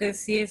 como que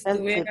si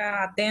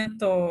estuviera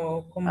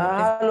atento, como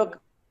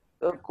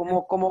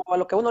como a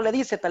lo que uno le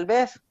dice, tal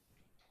vez,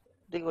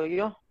 digo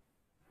yo.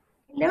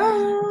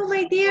 Hello,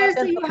 my dears.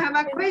 Do you have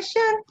a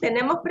question?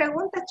 Tenemos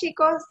preguntas,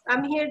 chicos.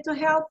 I'm here to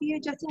help you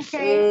just in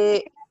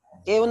case.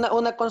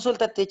 Una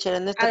consulta, teacher.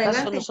 En este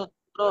caso,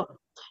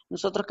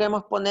 nosotros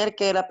queremos poner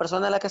que la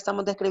persona a la que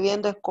estamos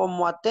describiendo es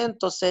como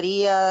atento.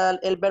 Sería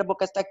el verbo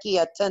que está aquí,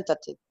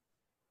 attentive.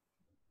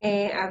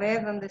 A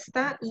ver, ¿dónde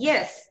está?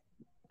 Yes.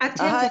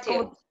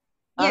 Attentive.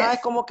 Es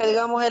como que,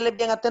 digamos, él es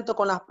bien atento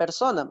con las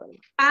personas,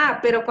 ¿verdad?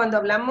 Pero cuando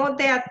hablamos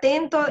de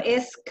atento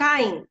es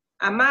kind,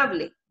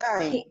 amable.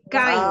 Kind.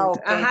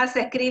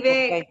 Se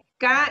escribe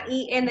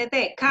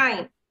K-I-N-D,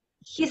 kind.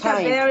 He's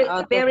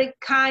a very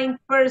kind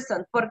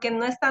person, porque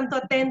no es tanto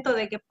atento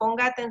de que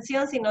ponga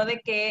atención, sino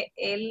de que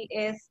él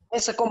es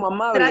como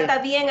amable. Trata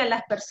bien a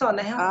las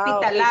personas, es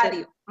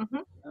hospitalario.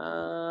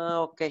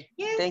 Okay.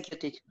 Yes. Thank you,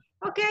 teacher.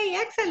 Okay,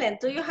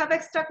 excellent. Do you have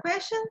extra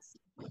questions?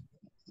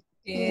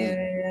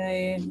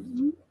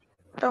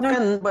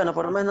 Bueno,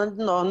 por lo menos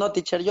no,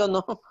 teacher, yo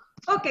no.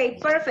 Okay,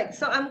 perfect.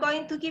 So I'm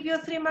going to give you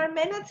 3 more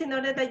minutes in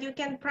order that you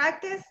can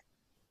practice,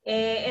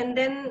 and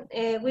then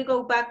we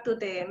go back to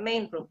the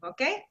main room,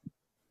 okay?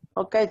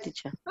 Okay,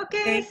 teacher.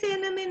 Okay, see you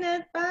in a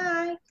minute.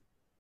 Bye.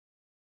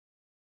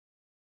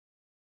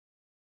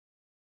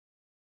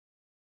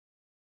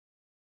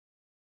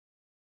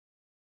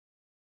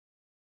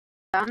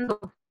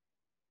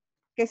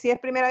 que si es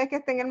primera vez que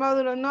está en el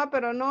módulo, no,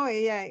 pero no,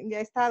 ella ya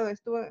ha estado,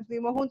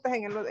 estuvimos juntas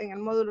en el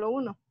módulo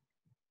 1.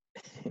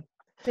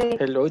 Sí.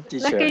 Hello, No es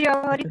teacher. que yo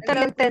ahorita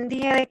lo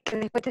entendía de que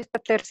después de esta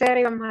tercera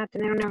íbamos a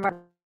tener una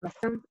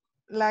evaluación.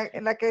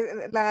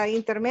 La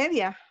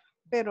intermedia,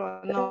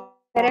 pero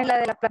no. Pero es la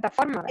de la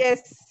plataforma. ¿verdad?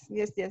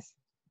 Yes.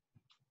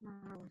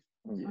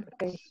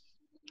 Okay.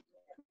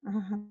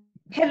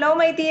 Hello,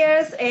 my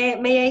dears.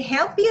 May I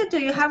help you? Do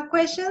you have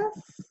questions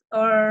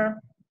or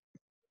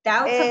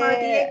doubts about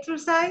the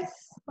exercise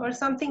or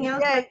something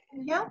else?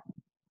 Yeah.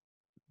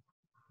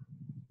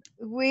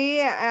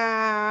 We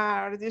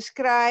are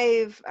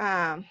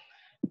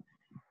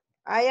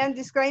I am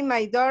describing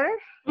my daughter.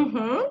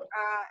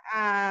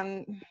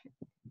 And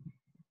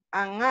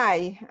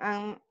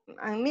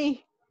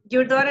me.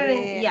 Your daughter,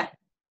 yeah.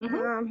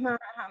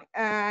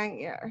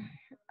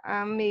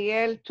 And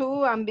Miguel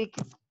too, and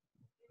Vicky.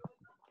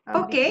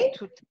 Okay,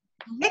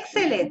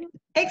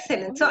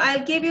 excellent. So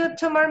I'll give you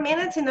 2 more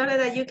minutes in order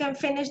that you can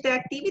finish the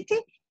activity,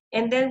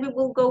 and then we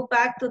will go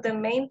back to the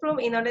main room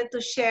in order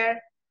to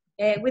share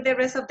with the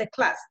rest of the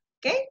class,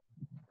 okay?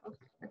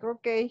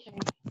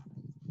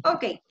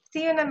 Okay,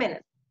 see you in a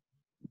minute.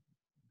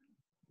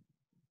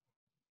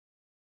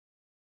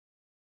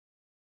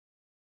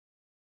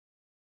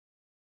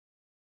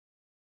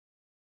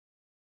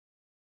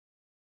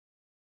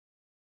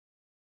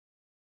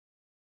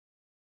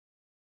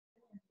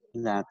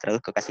 La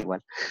traduzco casi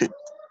igual.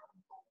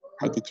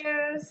 Hi,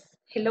 teacher.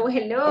 Hello.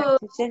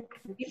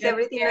 Is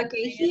everything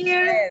okay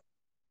here?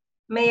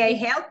 May I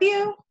help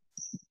you?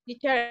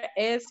 Teacher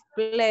is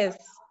blessed.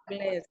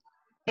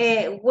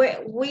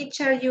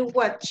 Which are you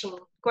watching?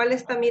 ¿Cuál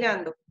está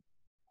mirando?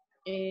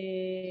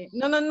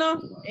 No.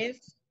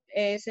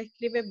 Se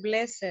escribe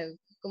blessed,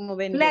 como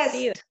bendecida.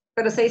 Blessed,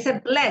 pero se dice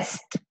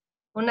blessed.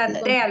 Una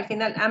D al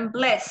final. I'm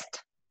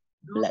blessed.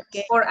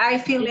 Okay. Or I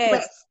feel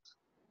blessed.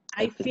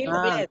 I feel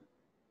blessed.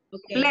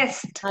 Okay.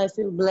 Blessed. I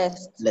feel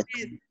blessed.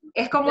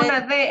 Es como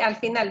una D al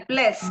final.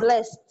 Blessed.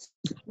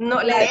 No,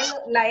 blessed.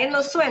 La E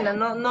no suena,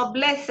 no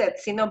blessed,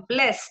 sino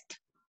blessed.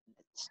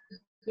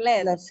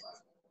 Blessed.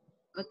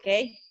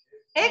 Okay.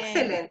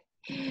 Excellent.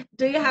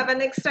 Do you have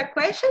an extra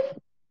question?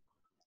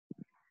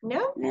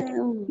 No?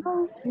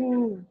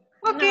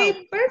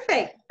 Okay,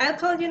 perfect. I'll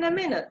call you in a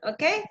minute,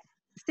 okay?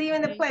 See you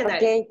in the plenary.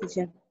 Okay,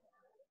 teacher.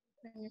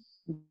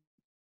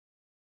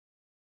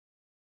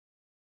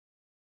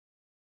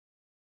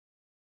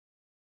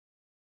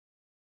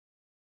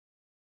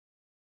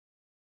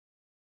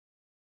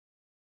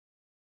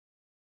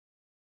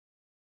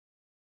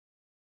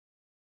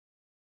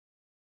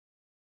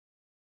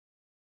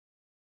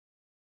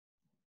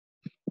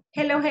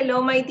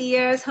 Hello, my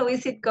dears. How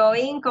is it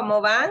going? ¿Cómo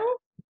van?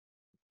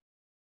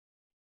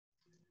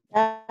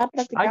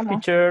 Hi,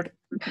 teacher.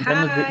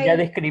 Ya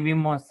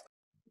describimos.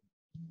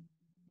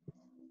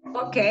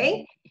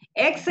 Okay,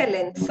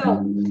 excellent.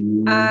 So,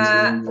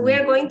 we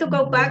are going to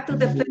go back to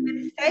the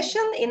plenary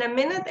session in a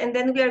minute, and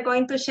then we are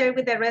going to share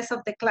with the rest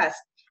of the class.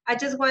 I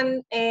just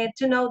want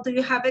to know, do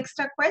you have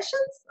extra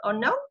questions or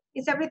no?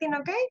 Is everything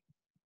okay?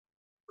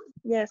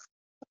 Yes.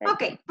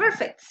 Okay,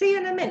 perfect. See you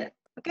in a minute,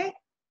 okay?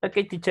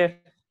 Okay, teacher.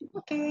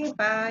 Okay,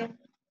 bye.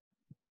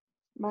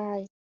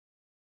 Bye.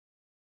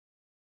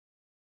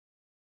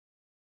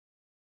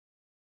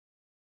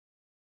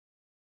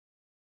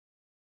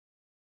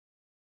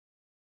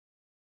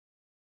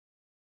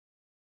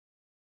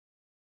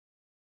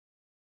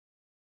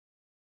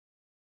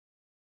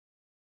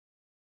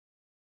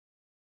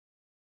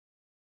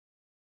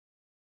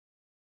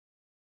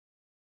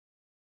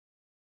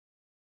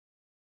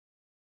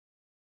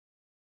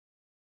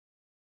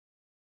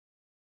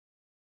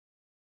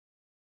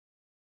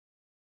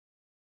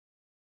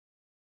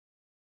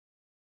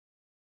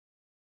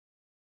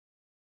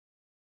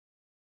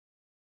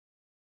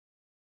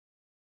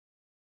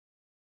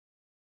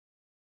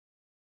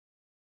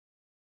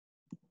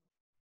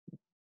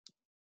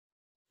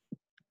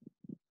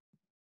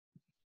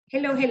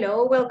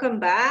 Hello,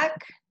 welcome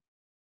back.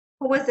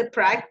 How was the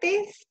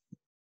practice?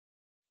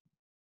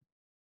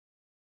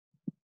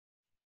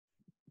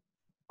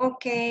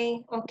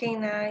 Okay,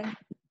 nice.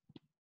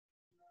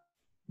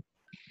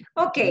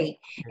 Okay,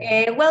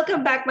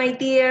 welcome back, my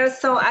dear.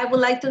 So I would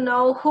like to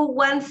know who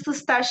wants to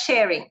start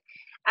sharing.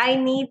 I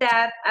need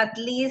that at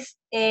least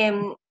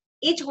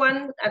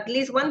at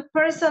least one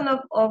person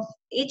of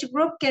each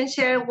group can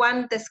share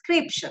one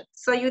description.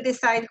 So you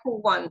decide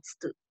who wants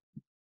to.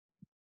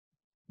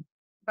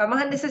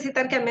 Vamos a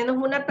necesitar que al menos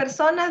una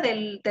persona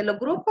de los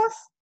grupos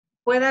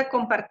pueda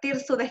compartir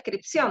su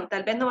descripción.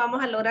 Tal vez no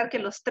vamos a lograr que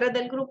los 3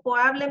 del grupo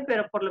hablen,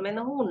 pero por lo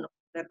menos uno,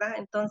 ¿verdad?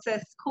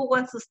 Entonces, who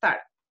wants to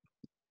start?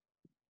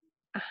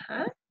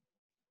 Ajá.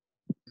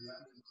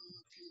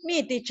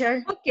 Me,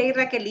 teacher. Okay,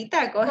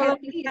 Raquelita, go ahead,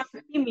 please.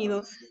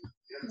 Tímidos.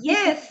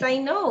 Yes, I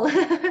know.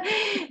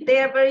 They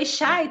are very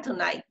shy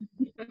tonight.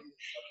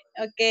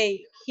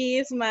 Okay, he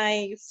is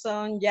my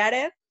son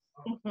Jared.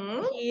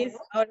 Mm-hmm. He is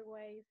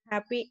always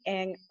happy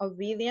and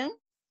obedient.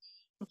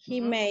 He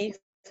makes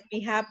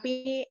me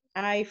happy.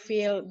 I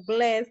feel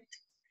blessed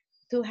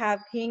to have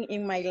him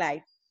in my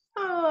life.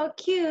 Oh,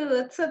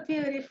 cute. So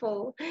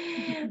beautiful.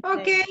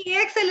 Okay,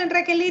 excellent,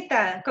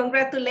 Raquelita.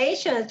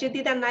 Congratulations. You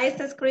did a nice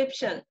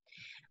description.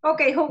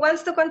 Okay, who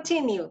wants to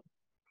continue?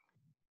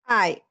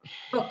 I.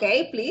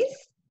 Okay,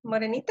 please.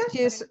 Morenita.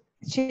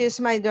 She's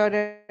my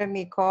daughter,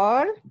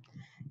 Nicole.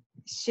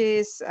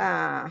 She's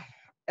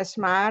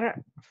smart,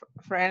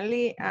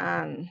 friendly,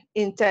 and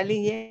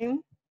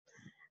intelligent.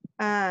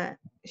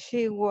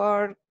 She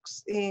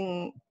works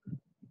in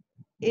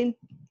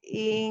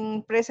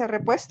Presa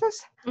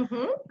Repuestos,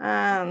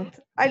 and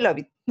I love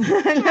it.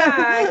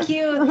 Ah,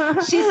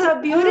 cute. She's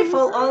so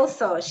beautiful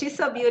also. She's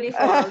so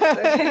beautiful also.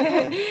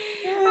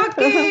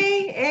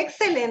 Okay,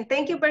 excellent.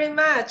 Thank you very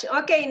much.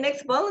 Okay,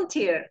 next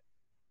volunteer.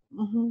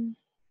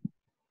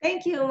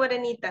 Thank you,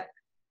 Morenita.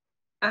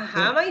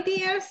 Aha, my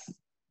dears.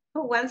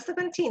 Who wants to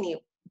continue?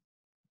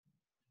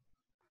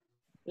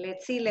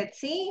 Let's see, let's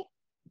see.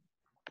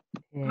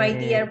 My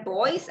dear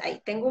boys,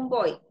 ahí tengo un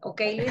boy.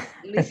 Okay,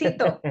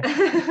 Luisito.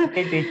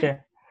 Okay,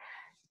 teacher.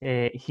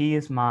 He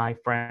is my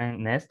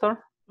friend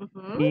Nestor.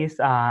 He's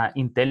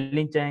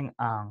intelligent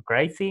and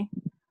crazy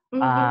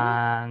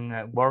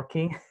and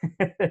working.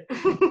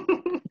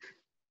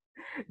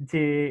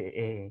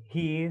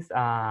 He is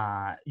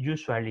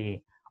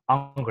usually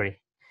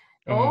hungry.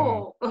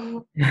 Oh.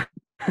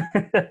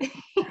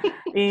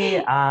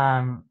 He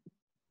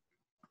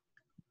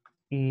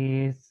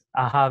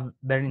I have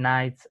very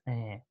nice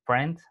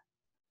friends.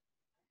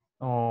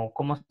 O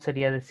 ¿cómo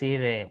sería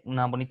decir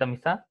una bonita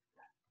amistad?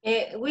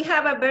 We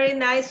have a very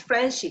nice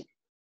friendship.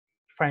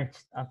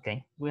 Friends,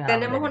 okay.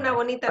 Tenemos una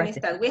bonita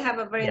amistad. We have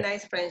a very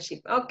nice friendship.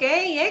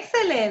 Okay,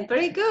 excellent.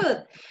 Very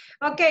good.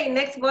 Okay,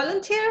 next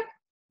volunteer.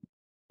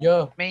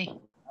 Yo. Me.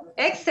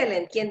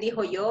 Excellent. ¿Quién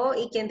dijo yo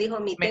y quién dijo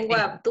mí? Tengo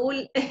a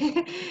Abdul.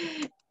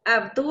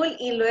 Abdul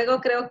y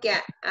luego creo que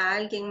a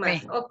alguien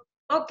más.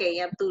 Okay,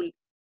 Abdul.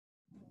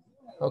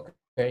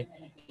 Okay.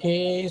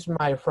 He is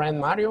my friend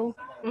Mario.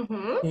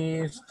 He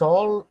is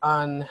tall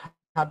and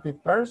happy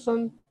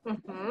person.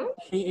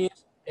 He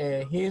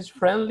is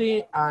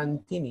friendly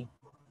and teeny.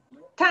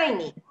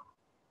 Tiny.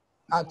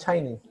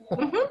 Tiny.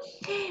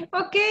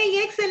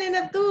 Okay, excellent,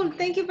 Abdul.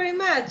 Thank you very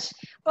much.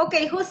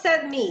 Okay, who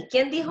said me?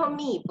 ¿Quién dijo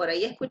mí? Por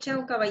ahí escuché a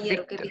un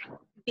caballero que dijo.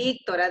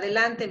 Víctor,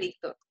 adelante,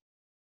 Víctor.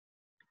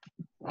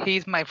 He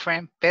is my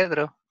friend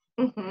Pedro.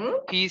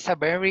 He is a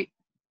very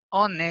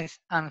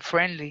honest and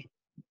friendly.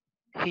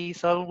 He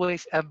is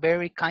always a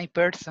very kind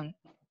person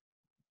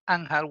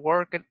and hard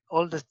working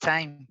all the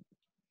time.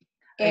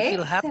 I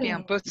feel happy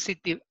and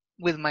positive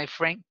with my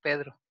friend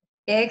Pedro.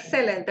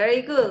 Excellent,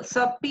 very good.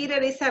 So Peter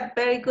is a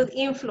very good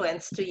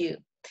influence to you.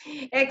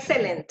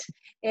 Excellent.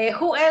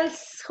 Who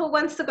else who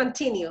wants to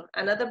continue?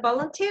 Another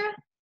volunteer?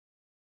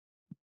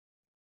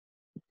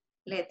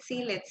 Let's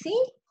see, let's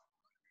see.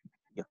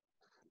 Yo.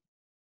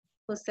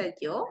 Who said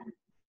yo?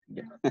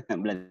 Yo.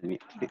 Vladimir.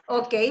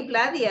 Okay,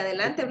 Vladi,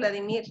 adelante,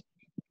 Vladimir.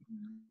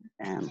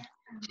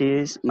 She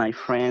is my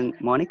friend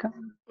Monica.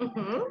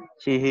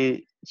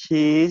 She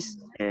is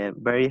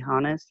very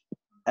honest,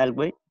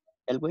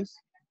 always.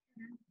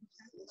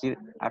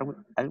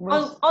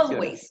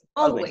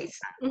 Always.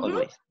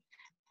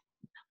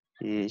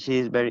 She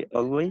is very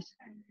always.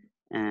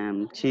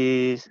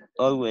 She's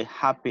always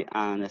happy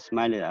and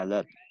smiling a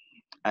lot.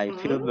 I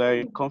feel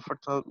very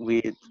comfortable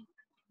with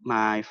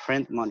my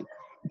friend Monica.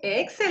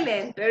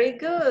 Excellent, very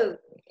good.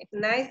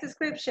 Nice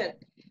description.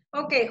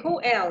 Okay, who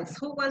else?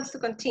 Who wants to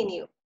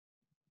continue?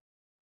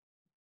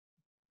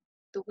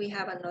 Do we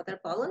have another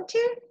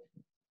volunteer?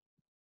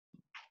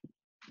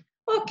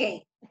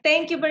 Okay,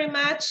 thank you very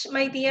much,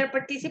 my dear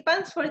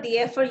participants, for the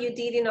effort you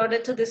did in order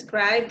to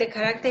describe the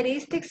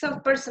characteristics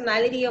of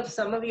personality of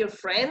some of your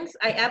friends.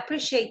 I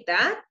appreciate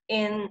that.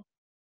 And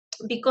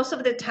because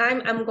of the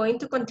time, I'm going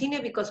to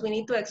continue because we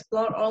need to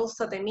explore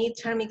also the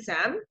midterm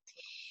exam.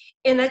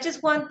 And I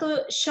just want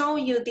to show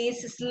you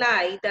this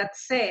slide that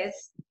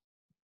says,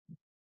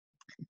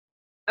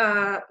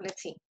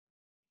 let's see.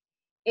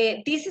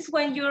 This is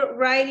when you're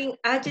writing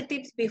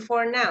adjectives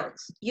before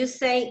nouns. You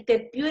say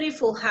the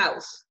beautiful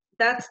house.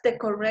 That's the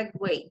correct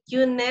way.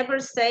 You never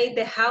say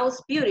the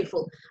house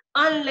beautiful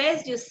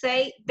unless you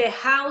say the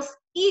house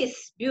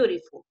is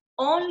beautiful.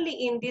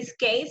 Only in this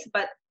case,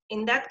 but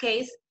in that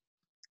case,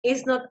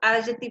 it's not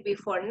adjective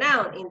before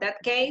noun. In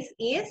that case,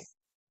 is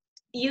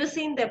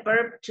using the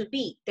verb to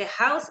be. The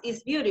house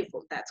is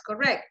beautiful. That's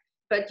correct.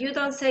 But you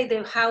don't say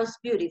the house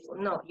beautiful.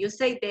 No, you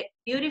say the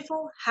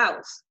beautiful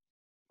house.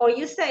 Or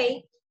you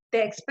say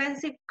the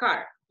expensive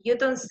car. You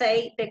don't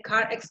say the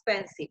car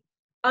expensive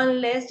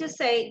unless you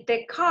say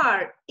the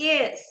car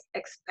is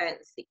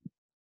expensive.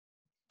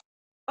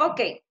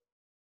 Okay.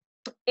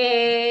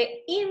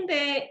 In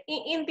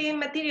the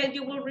material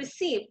you will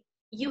receive,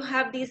 you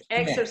have this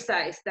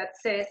exercise that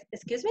says,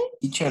 excuse me?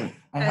 Teacher,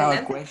 I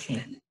have a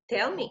question.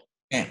 Tell me.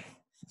 Yeah.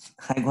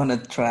 I'm gonna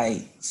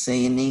try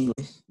saying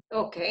English.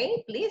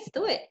 Okay, please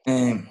do it.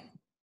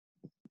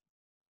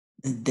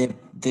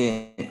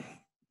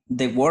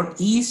 The word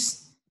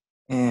is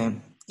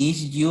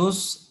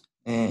used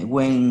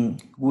when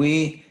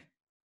we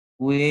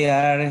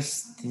are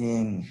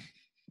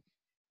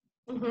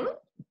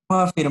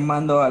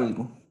afirmando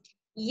algo.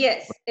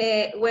 Yes,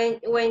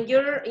 when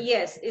you're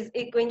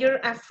when you're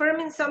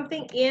affirming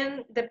something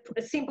in the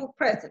simple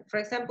present. For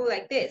example,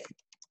 like this,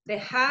 the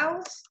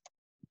house.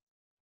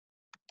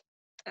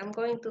 I'm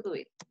going to do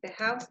it. The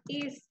house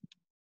is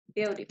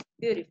beautiful.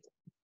 Beautiful.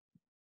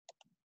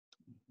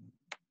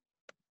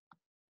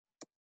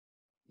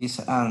 It's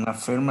an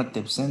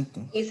affirmative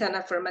sentence. It's an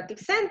affirmative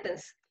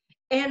sentence,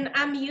 and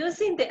I'm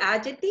using the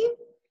adjective,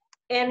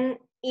 and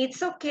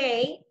it's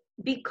okay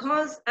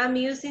because I'm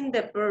using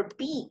the verb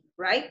be,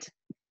 right?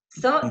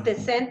 So the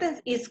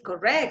sentence is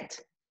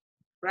correct,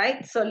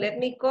 right? So let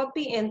me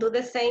copy and do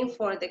the same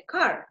for the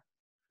car.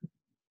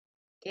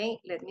 Okay,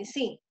 let me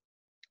see.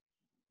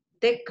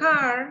 The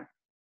car,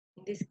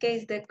 in this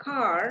case, the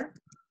car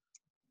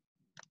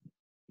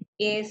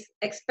is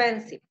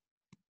expensive.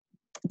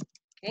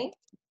 Okay.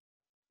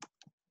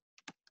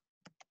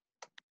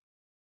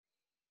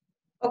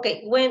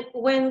 Okay,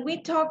 when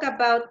we talk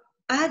about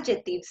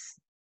adjectives,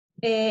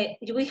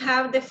 we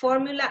have the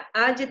formula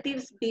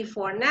adjectives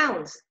before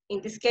nouns.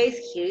 In this case,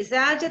 here is the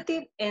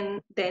adjective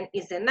and then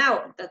is the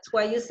noun. That's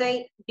why you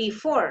say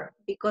before,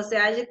 because the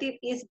adjective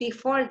is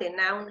before the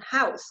noun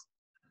house.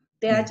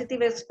 The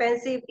adjective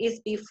expensive is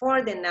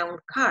before the noun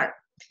car.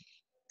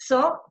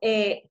 So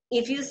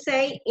if you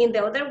say in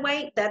the other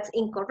way, that's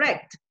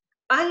incorrect.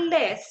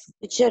 Unless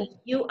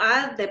you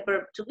add the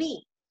verb to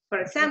be. For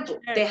example,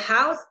 the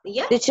house,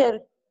 yeah. Teacher,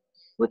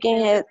 we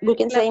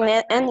can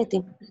say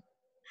anything.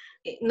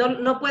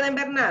 No pueden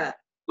ver nada.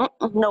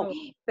 No.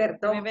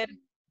 Perdón.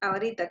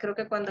 Ahorita, creo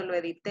que cuando lo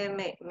edité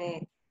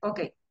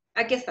Ok,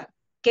 aquí está.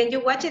 Can you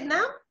watch it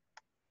now?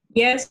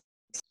 Yes.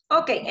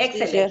 Okay,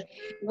 excellent.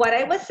 What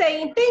I was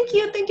saying, thank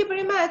you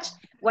very much.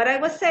 What I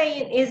was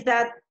saying is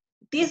that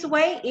this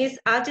way is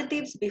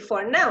adjectives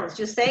before nouns.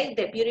 You say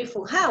the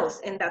beautiful house,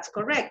 and that's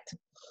correct.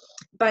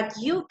 But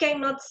you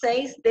cannot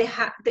say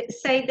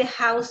the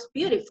house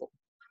beautiful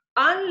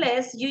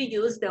unless you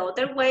use the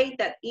other way,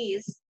 that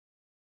is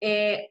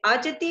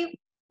adjective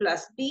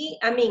plus be,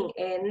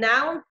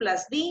 noun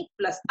plus be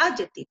plus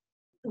adjective,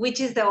 which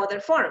is the other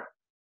form,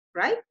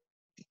 right?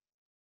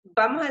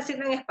 Vamos a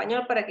decirlo en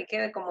español para que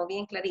quede como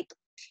bien clarito.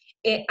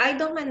 Hay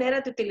dos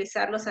maneras de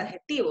utilizar los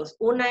adjetivos.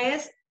 Una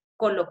es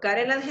colocar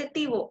el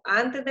adjetivo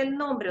antes del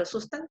nombre o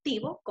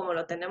sustantivo, como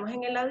lo tenemos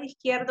en el lado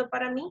izquierdo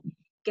para mí,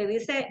 que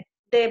dice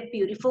the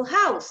beautiful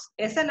house.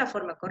 Esa es la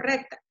forma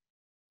correcta.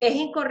 Es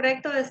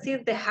incorrecto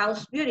decir the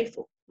house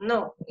beautiful.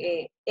 No,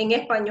 en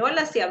español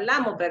así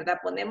hablamos, ¿verdad?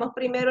 Ponemos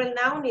primero el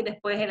noun y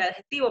después el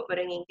adjetivo,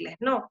 pero en inglés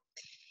no.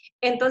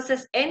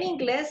 Entonces, en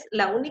inglés,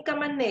 la única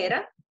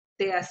manera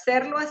de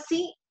hacerlo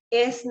así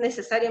es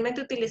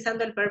necesariamente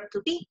utilizando el verb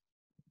to be.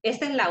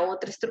 Esta es la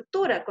otra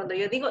estructura. Cuando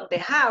yo digo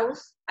the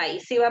house, ahí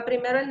sí va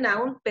primero el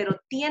noun,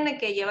 pero tiene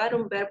que llevar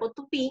un verbo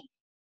to be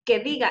que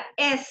diga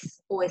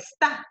es o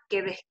está,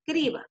 que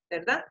describa,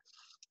 ¿verdad?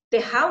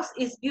 The house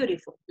is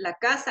beautiful. La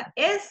casa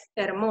es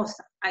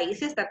hermosa. Ahí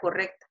sí está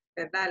correcta,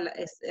 ¿verdad?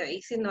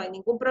 Ahí sí no hay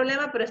ningún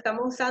problema, pero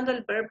estamos usando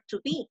el verb to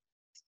be.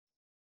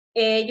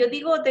 Yo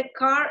digo the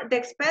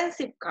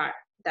expensive car.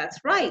 That's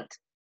right.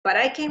 But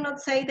I cannot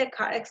say the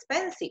car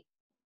expensive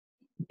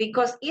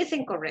because it's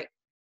incorrect.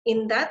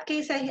 In that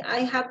case,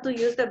 I have to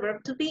use the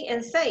verb to be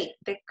and say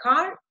the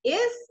car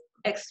is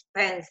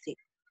expensive.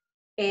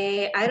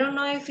 I don't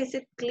know if it's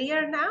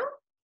clear now.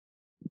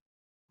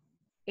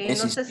 No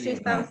sé si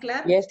están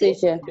claros. Yes,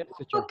 teacher.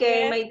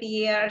 Okay, my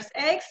dears.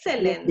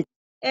 Excellent.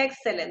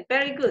 Excellent.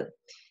 Very good.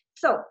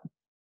 So,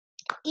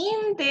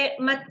 in the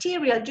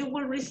material you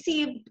will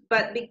receive,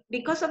 but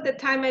because of the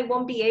time I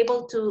won't be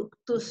able to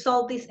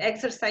solve this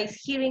exercise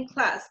here in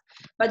class,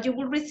 but you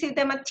will receive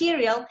the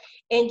material,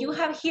 and you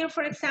have here,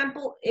 for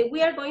example,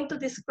 we are going to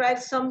describe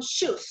some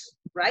shoes,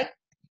 right?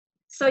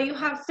 So you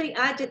have three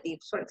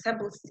adjectives, for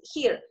example,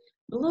 here,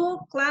 blue,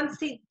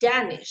 clumsy,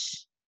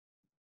 Danish,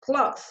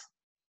 clogs.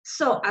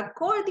 So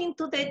according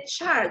to the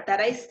chart that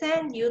I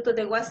send you to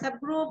the WhatsApp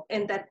group,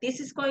 and that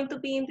this is going to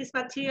be in this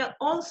material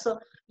also,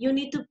 you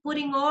need to put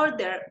in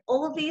order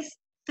all these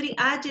three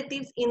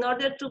adjectives in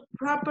order to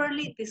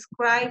properly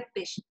describe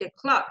the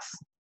clocks.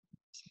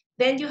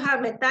 Then you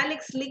have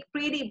metallic, sleek,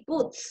 pretty,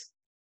 boots.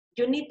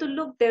 You need to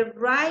look the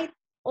right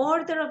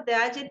order of the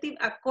adjective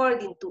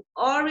according to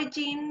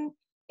origin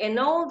and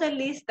all the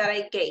list that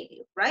I gave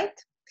you, right?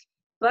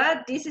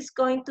 But this is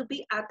going to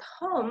be at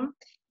home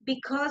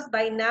because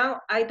by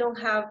now I don't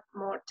have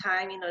more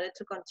time in order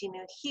to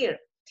continue here.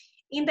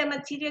 In the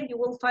material, you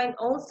will find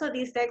also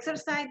this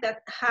exercise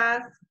that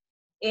has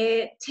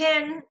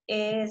 10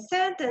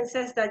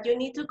 sentences that you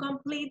need to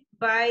complete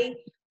by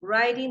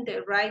writing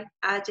the right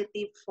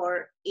adjective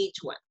for each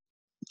one.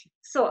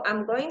 So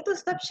I'm going to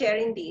stop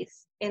sharing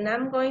this, and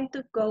I'm going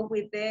to go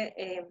with the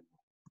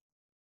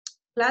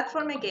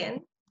platform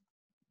again,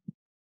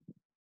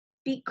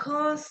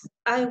 because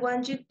I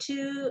want you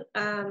to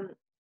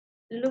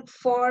look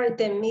for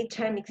the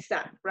midterm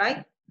exam,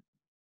 right?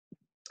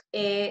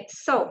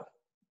 This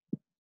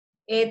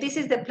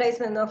is the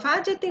placement of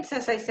adjectives,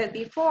 as I said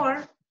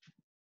before.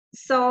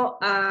 So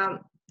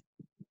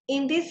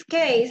in this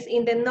case,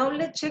 in the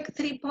knowledge check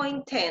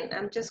 3.10,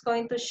 I'm just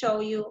going to show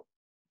you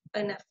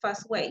in a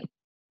fast way,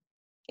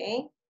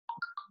 okay?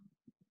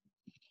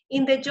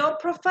 In the job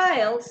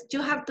profiles,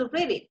 you have to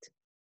read it,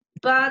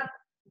 but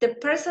the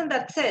person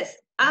that says,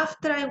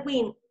 after I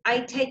win, I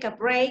take a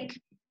break,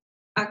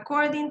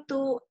 according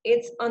to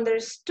it's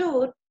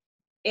understood,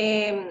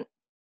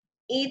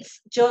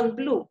 it's John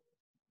Blue,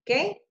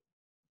 okay?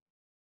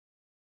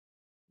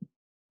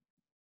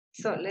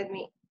 So let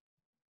me,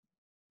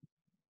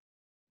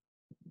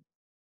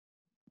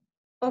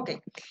 okay.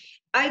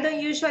 I don't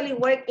usually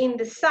work in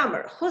the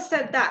summer. Who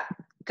said that?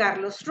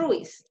 Carlos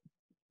Ruiz.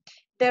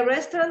 The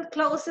restaurant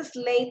closes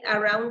late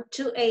around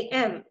 2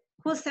 a.m.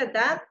 Who said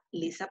that?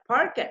 Lisa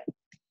Parker.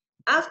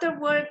 After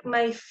work,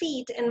 my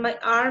feet and my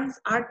arms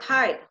are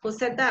tired. Who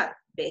said that?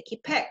 Becky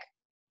Peck.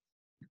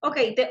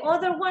 Okay, the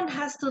other one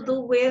has to do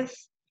with,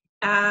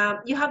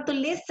 you have to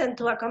listen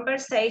to a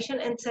conversation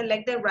and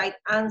select the right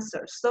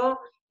answer. So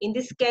in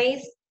this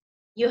case,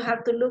 you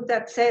have to look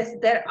that says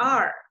there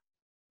are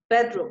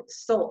bedrooms.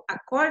 So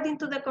according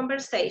to the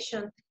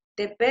conversation,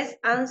 the best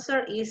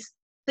answer is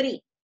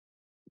 3.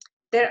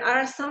 There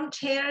are some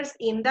chairs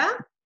in the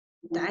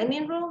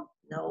dining room?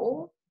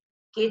 No.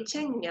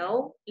 Kitchen?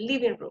 No.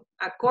 Living room.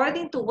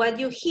 According to what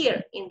you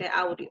hear in the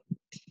audio.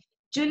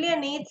 Julia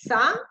needs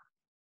a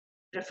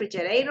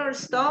refrigerator,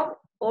 stove,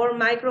 or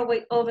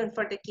microwave oven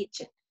for the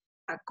kitchen.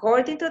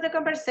 According to the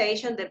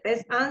conversation, the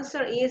best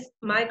answer is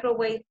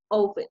microwave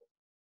oven.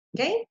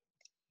 Okay?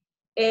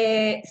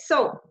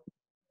 So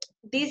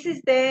this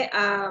is the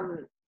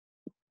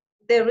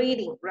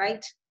reading,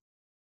 right?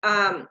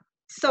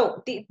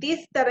 So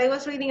this that I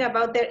was reading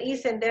about there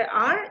is and there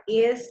are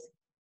is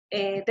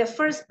the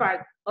first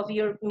part of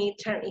your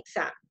midterm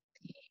exam.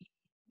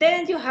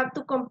 Then you have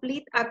to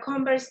complete a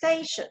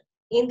conversation.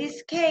 In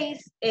this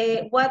case,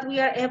 what we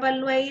are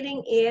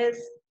evaluating is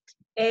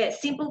a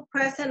simple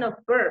present of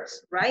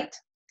verbs, right?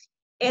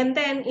 And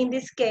then in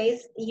this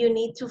case, you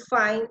need to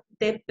find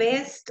the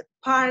best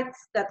parts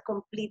that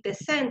complete the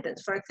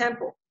sentence. For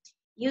example,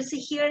 you see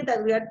here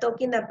that we are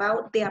talking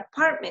about the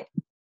apartment,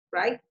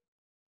 right?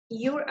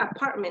 Your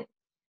apartment.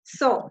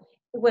 So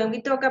when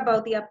we talk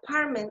about the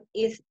apartment,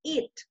 is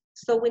it.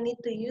 So we need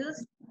to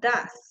use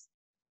does.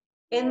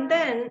 And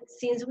then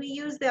since we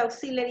use the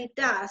auxiliary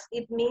does,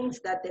 it means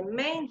that the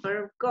main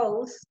verb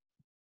goes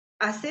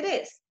as it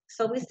is.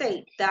 So we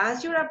say,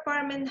 does your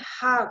apartment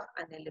have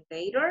an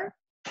elevator?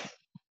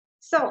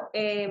 So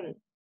here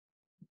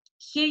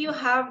you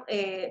have,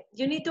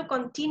 you need to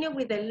continue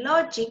with the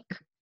logic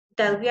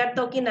that we are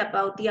talking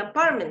about the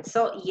apartment.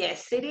 So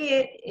yes, it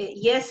is.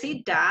 Yes,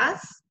 it does.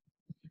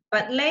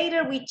 But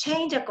later we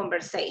change a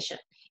conversation.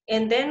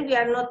 And then we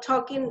are not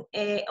talking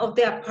of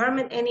the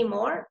apartment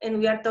anymore, and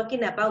we are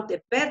talking about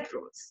the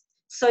bedrooms.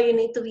 So you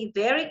need to be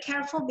very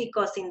careful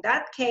because in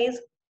that case,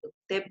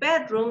 the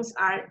bedrooms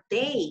are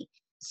they.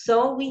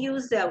 So we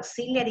use the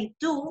auxiliary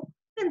do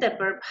and the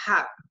verb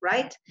have,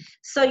 right?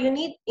 So you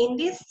need, in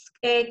this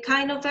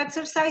kind of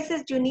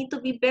exercises, you need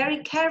to be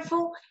very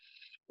careful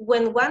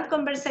when one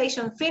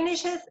conversation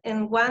finishes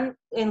and when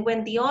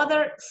the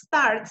other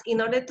starts,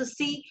 in order to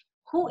see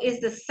who is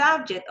the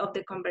subject of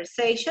the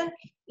conversation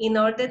in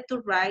order to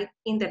write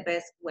in the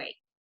best way.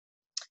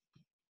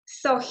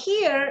 So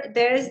here,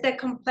 there is the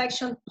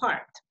complexion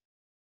part.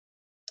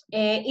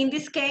 In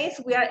this case,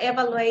 we are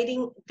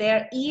evaluating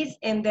there is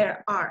and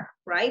there are,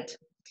 right?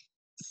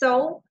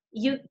 So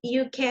you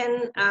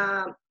can,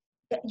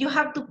 you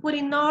have to put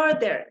in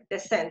order the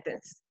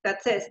sentence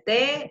that says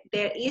there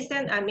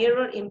isn't a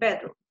mirror in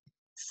bedroom.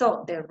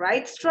 So the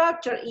right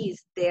structure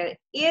is there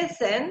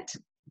isn't,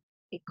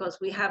 because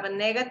we have a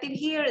negative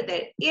here,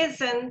 there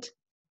isn't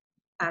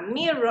a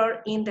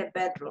mirror in the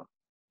bedroom.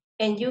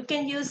 And you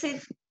can use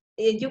it,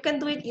 you can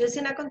do it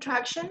using a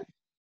contraction,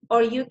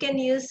 or you can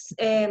use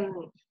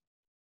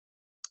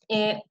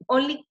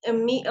only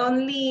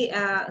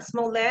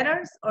small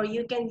letters, or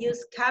you can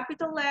use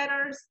capital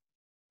letters.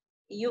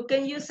 You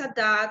can use a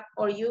dot,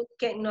 or you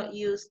cannot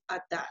use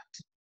a dot.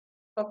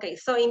 Okay,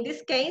 so in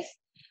this case,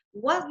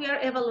 what we are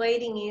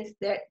evaluating is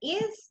there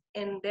is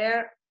and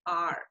there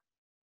are.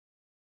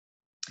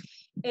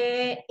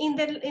 In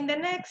the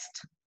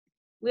next,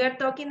 we are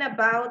talking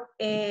about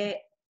the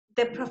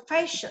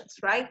professions,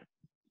 right?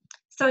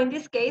 So in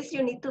this case,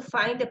 you need to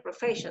find the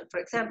profession. For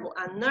example,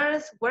 a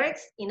nurse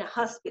works in a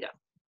hospital.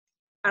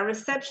 A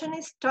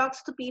receptionist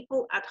talks to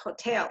people at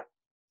hotel.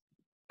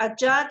 A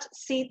judge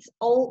sits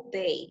all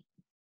day.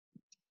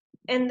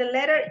 And the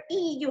letter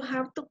E, you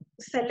have to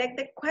select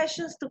the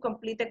questions to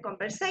complete the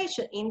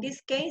conversation. In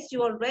this case,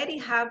 you already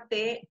have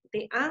the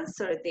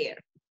answer there.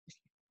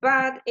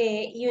 But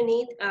you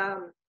need,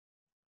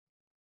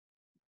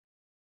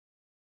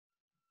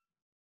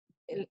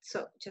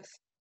 so just,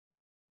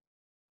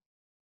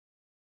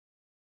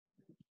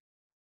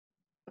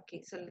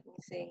 okay, so let me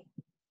say.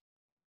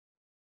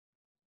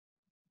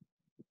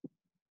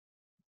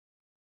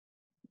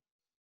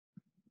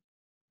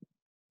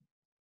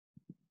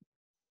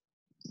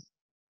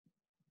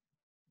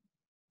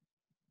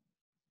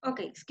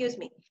 Okay, excuse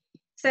me.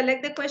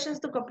 Select the questions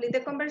to complete the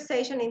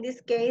conversation. In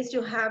this case,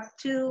 you have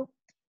to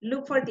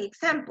look for the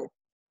example.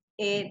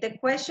 The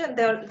question,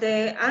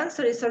 the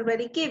answer is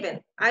already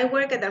given. I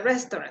work at a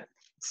restaurant.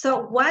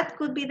 So what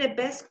could be the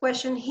best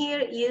question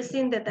here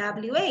using the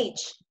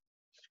WH?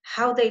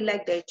 How they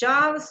like their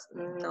jobs?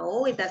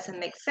 No, it doesn't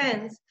make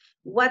sense.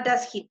 What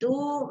does he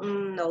do?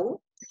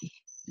 No.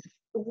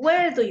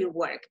 Where do you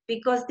work?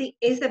 Because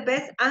is the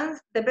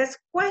best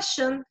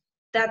question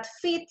that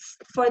fits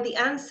for the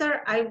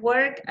answer, I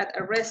work at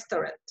a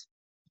restaurant.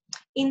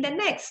 In the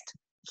next,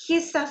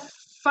 he's a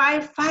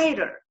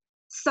firefighter.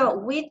 So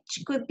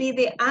which could be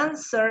the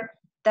answer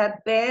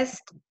that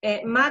best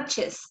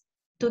matches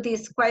to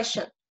this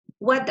question?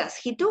 What does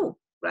he do,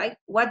 right?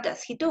 What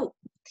does he do?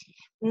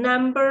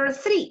 Number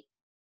 3,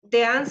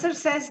 the answer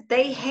says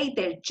they hate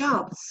their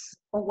jobs.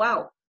 Oh,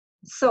 wow.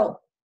 So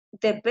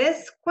the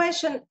best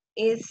question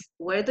is,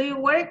 where do you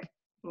work?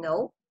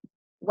 No.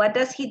 What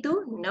does he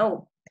do?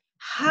 No.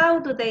 How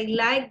do they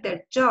like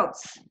their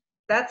jobs?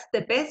 That's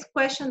the best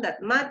question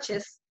that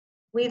matches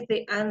with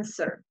the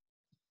answer.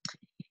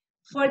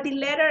 For the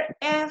letter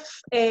F,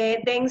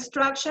 the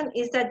instruction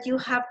is that you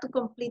have to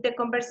complete the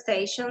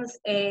conversations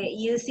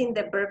using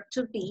the verb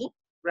to be,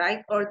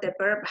 right? Or the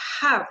verb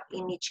have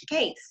in each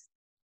case.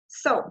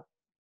 So,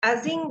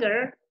 a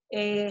singer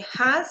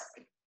has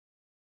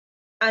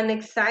an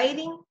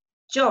exciting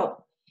job.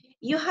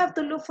 You have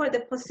to look for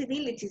the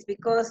possibilities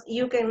because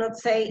you cannot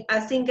say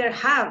a singer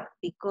have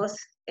because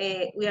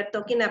we are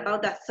talking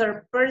about a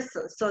third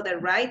person. So the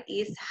right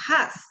is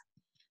has.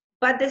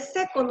 But the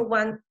second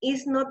one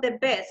is not the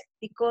best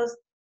because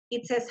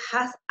it says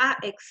has a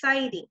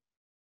exciting.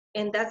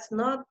 And that's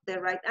not the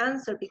right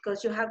answer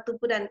because you have to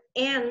put an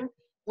N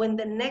when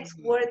the next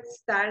word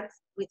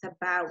starts with a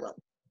vowel.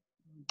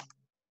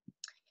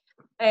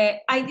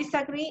 I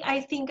disagree.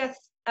 I think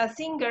a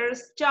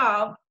singer's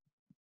job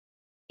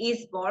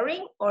is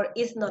boring or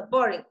is not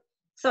boring.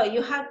 So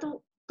you have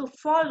to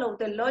follow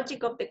the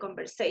logic of the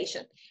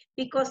conversation.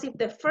 Because if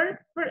the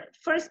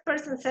first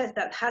person says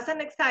that has an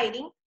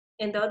exciting,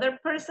 and the other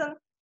person,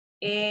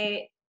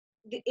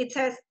 it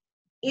says,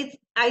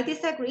 I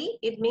disagree,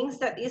 it means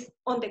that it's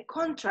on the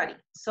contrary,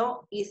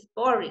 so it's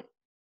boring.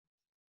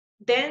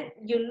 Then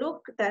you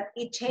look that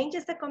it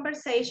changes the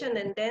conversation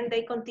and then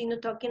they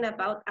continue talking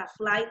about a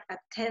flight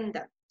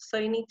attendant. So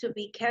you need to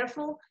be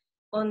careful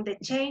on the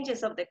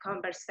changes of the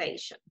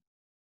conversation.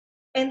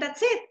 And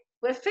that's it.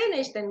 We're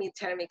finished the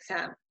midterm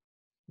exam.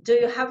 Do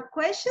you have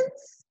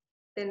questions?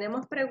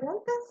 ¿Tenemos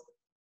preguntas?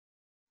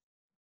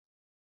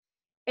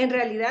 En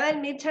realidad el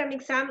midterm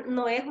exam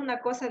no es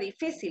una cosa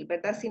difícil,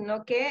 ¿verdad?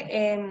 Sino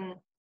que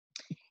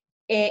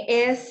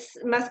es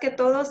más que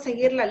todo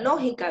seguir la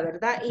lógica,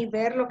 ¿verdad? Y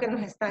ver lo que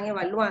nos están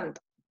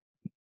evaluando.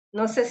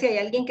 No sé si hay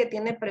alguien que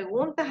tiene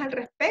preguntas al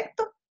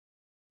respecto.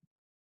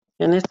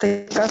 En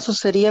este caso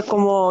sería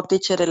como,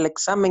 teacher, el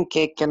examen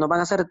que nos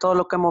van a hacer todo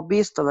lo que hemos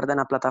visto, ¿verdad? En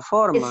la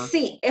plataforma.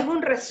 Sí, es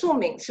un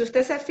resumen. Si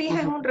usted se fija,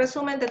 es un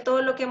resumen de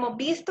todo lo que hemos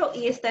visto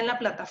y está en la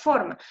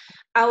plataforma.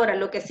 Ahora,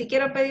 lo que sí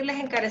quiero pedirles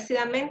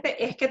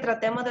encarecidamente es que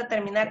tratemos de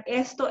terminar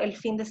esto el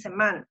fin de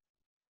semana.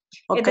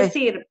 Okay. Es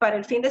decir, para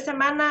el fin de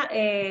semana,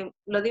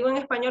 lo digo en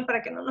español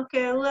para que no nos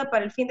quede duda,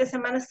 para el fin de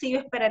semana sí yo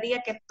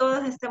esperaría que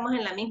todos estemos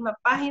en la misma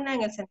página,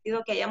 en el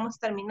sentido que hayamos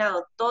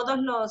terminado todos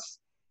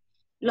los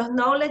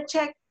knowledge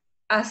check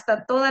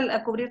hasta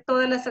a cubrir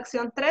toda la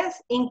sección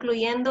 3,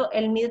 incluyendo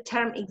el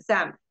midterm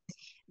exam.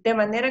 De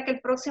manera que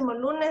el próximo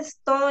lunes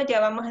todos ya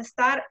vamos a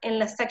estar en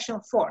la section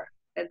 4,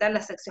 ¿verdad?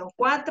 La sección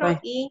 4 okay.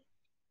 Y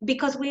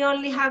because we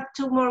only have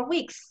 2 more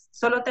weeks,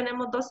 solo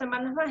tenemos 2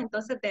 semanas más,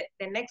 entonces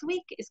the next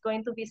week is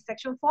going to be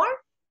section 4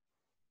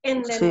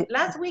 and then sí.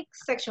 Last week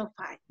section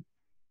 5.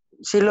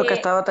 Sí, lo que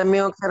estaba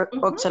también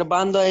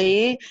observando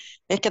ahí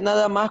es que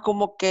nada más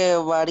como que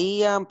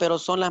varían, pero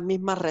son las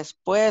mismas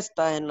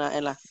respuestas en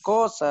las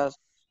cosas.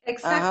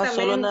 Exactamente. Ajá,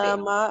 solo nada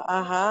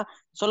más,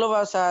 solo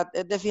vas a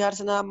es de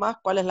fijarse nada más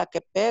cuál es la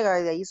que pega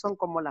y de ahí son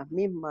como las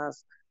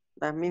mismas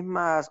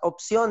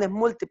opciones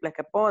múltiples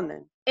que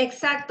ponen.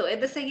 Exacto,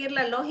 es de seguir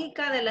la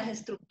lógica de las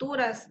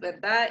estructuras,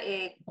 ¿verdad?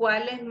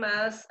 ¿Cuál es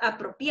más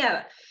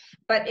apropiada?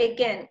 But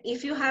again,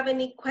 if you have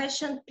any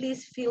question,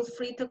 please feel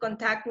free to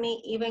contact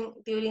me even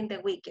during the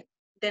weekend.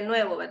 De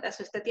nuevo, ¿verdad?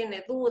 Si usted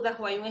tiene dudas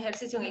o hay un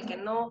ejercicio en el que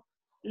no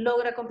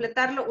logra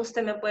completarlo,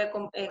 usted me puede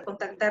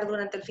contactar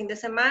durante el fin de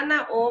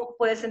semana o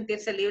puede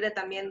sentirse libre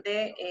también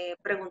de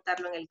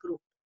preguntarlo en el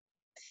grupo.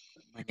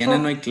 Mañana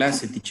no hay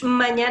clase, teacher.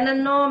 Mañana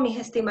no, mis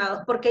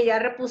estimados, porque ya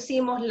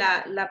repusimos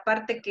la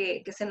parte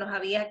que se nos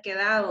había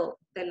quedado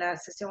de la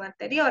sesión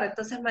anterior.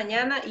 Entonces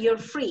mañana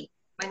you're free.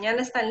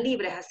 Mañana están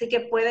libres, así que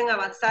pueden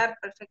avanzar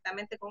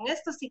perfectamente con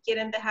esto si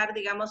quieren dejar,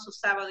 digamos, su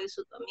sábado y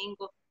su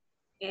domingo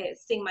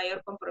sin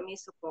mayor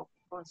compromiso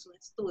con sus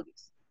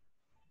estudios.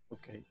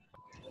 Okay.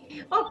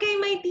 Okay,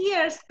 my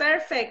dears,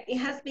 perfect. It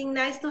has been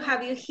nice to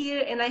have you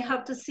here and I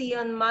hope to see you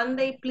on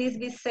Monday. Please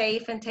be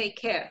safe and take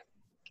care.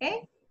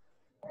 Okay?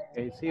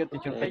 Okay, see you,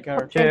 teacher. Take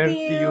care.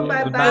 See you.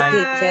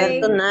 Bye-bye.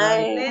 Good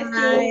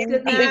night.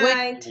 Good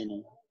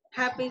night.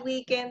 Happy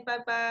weekend.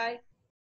 Bye-bye.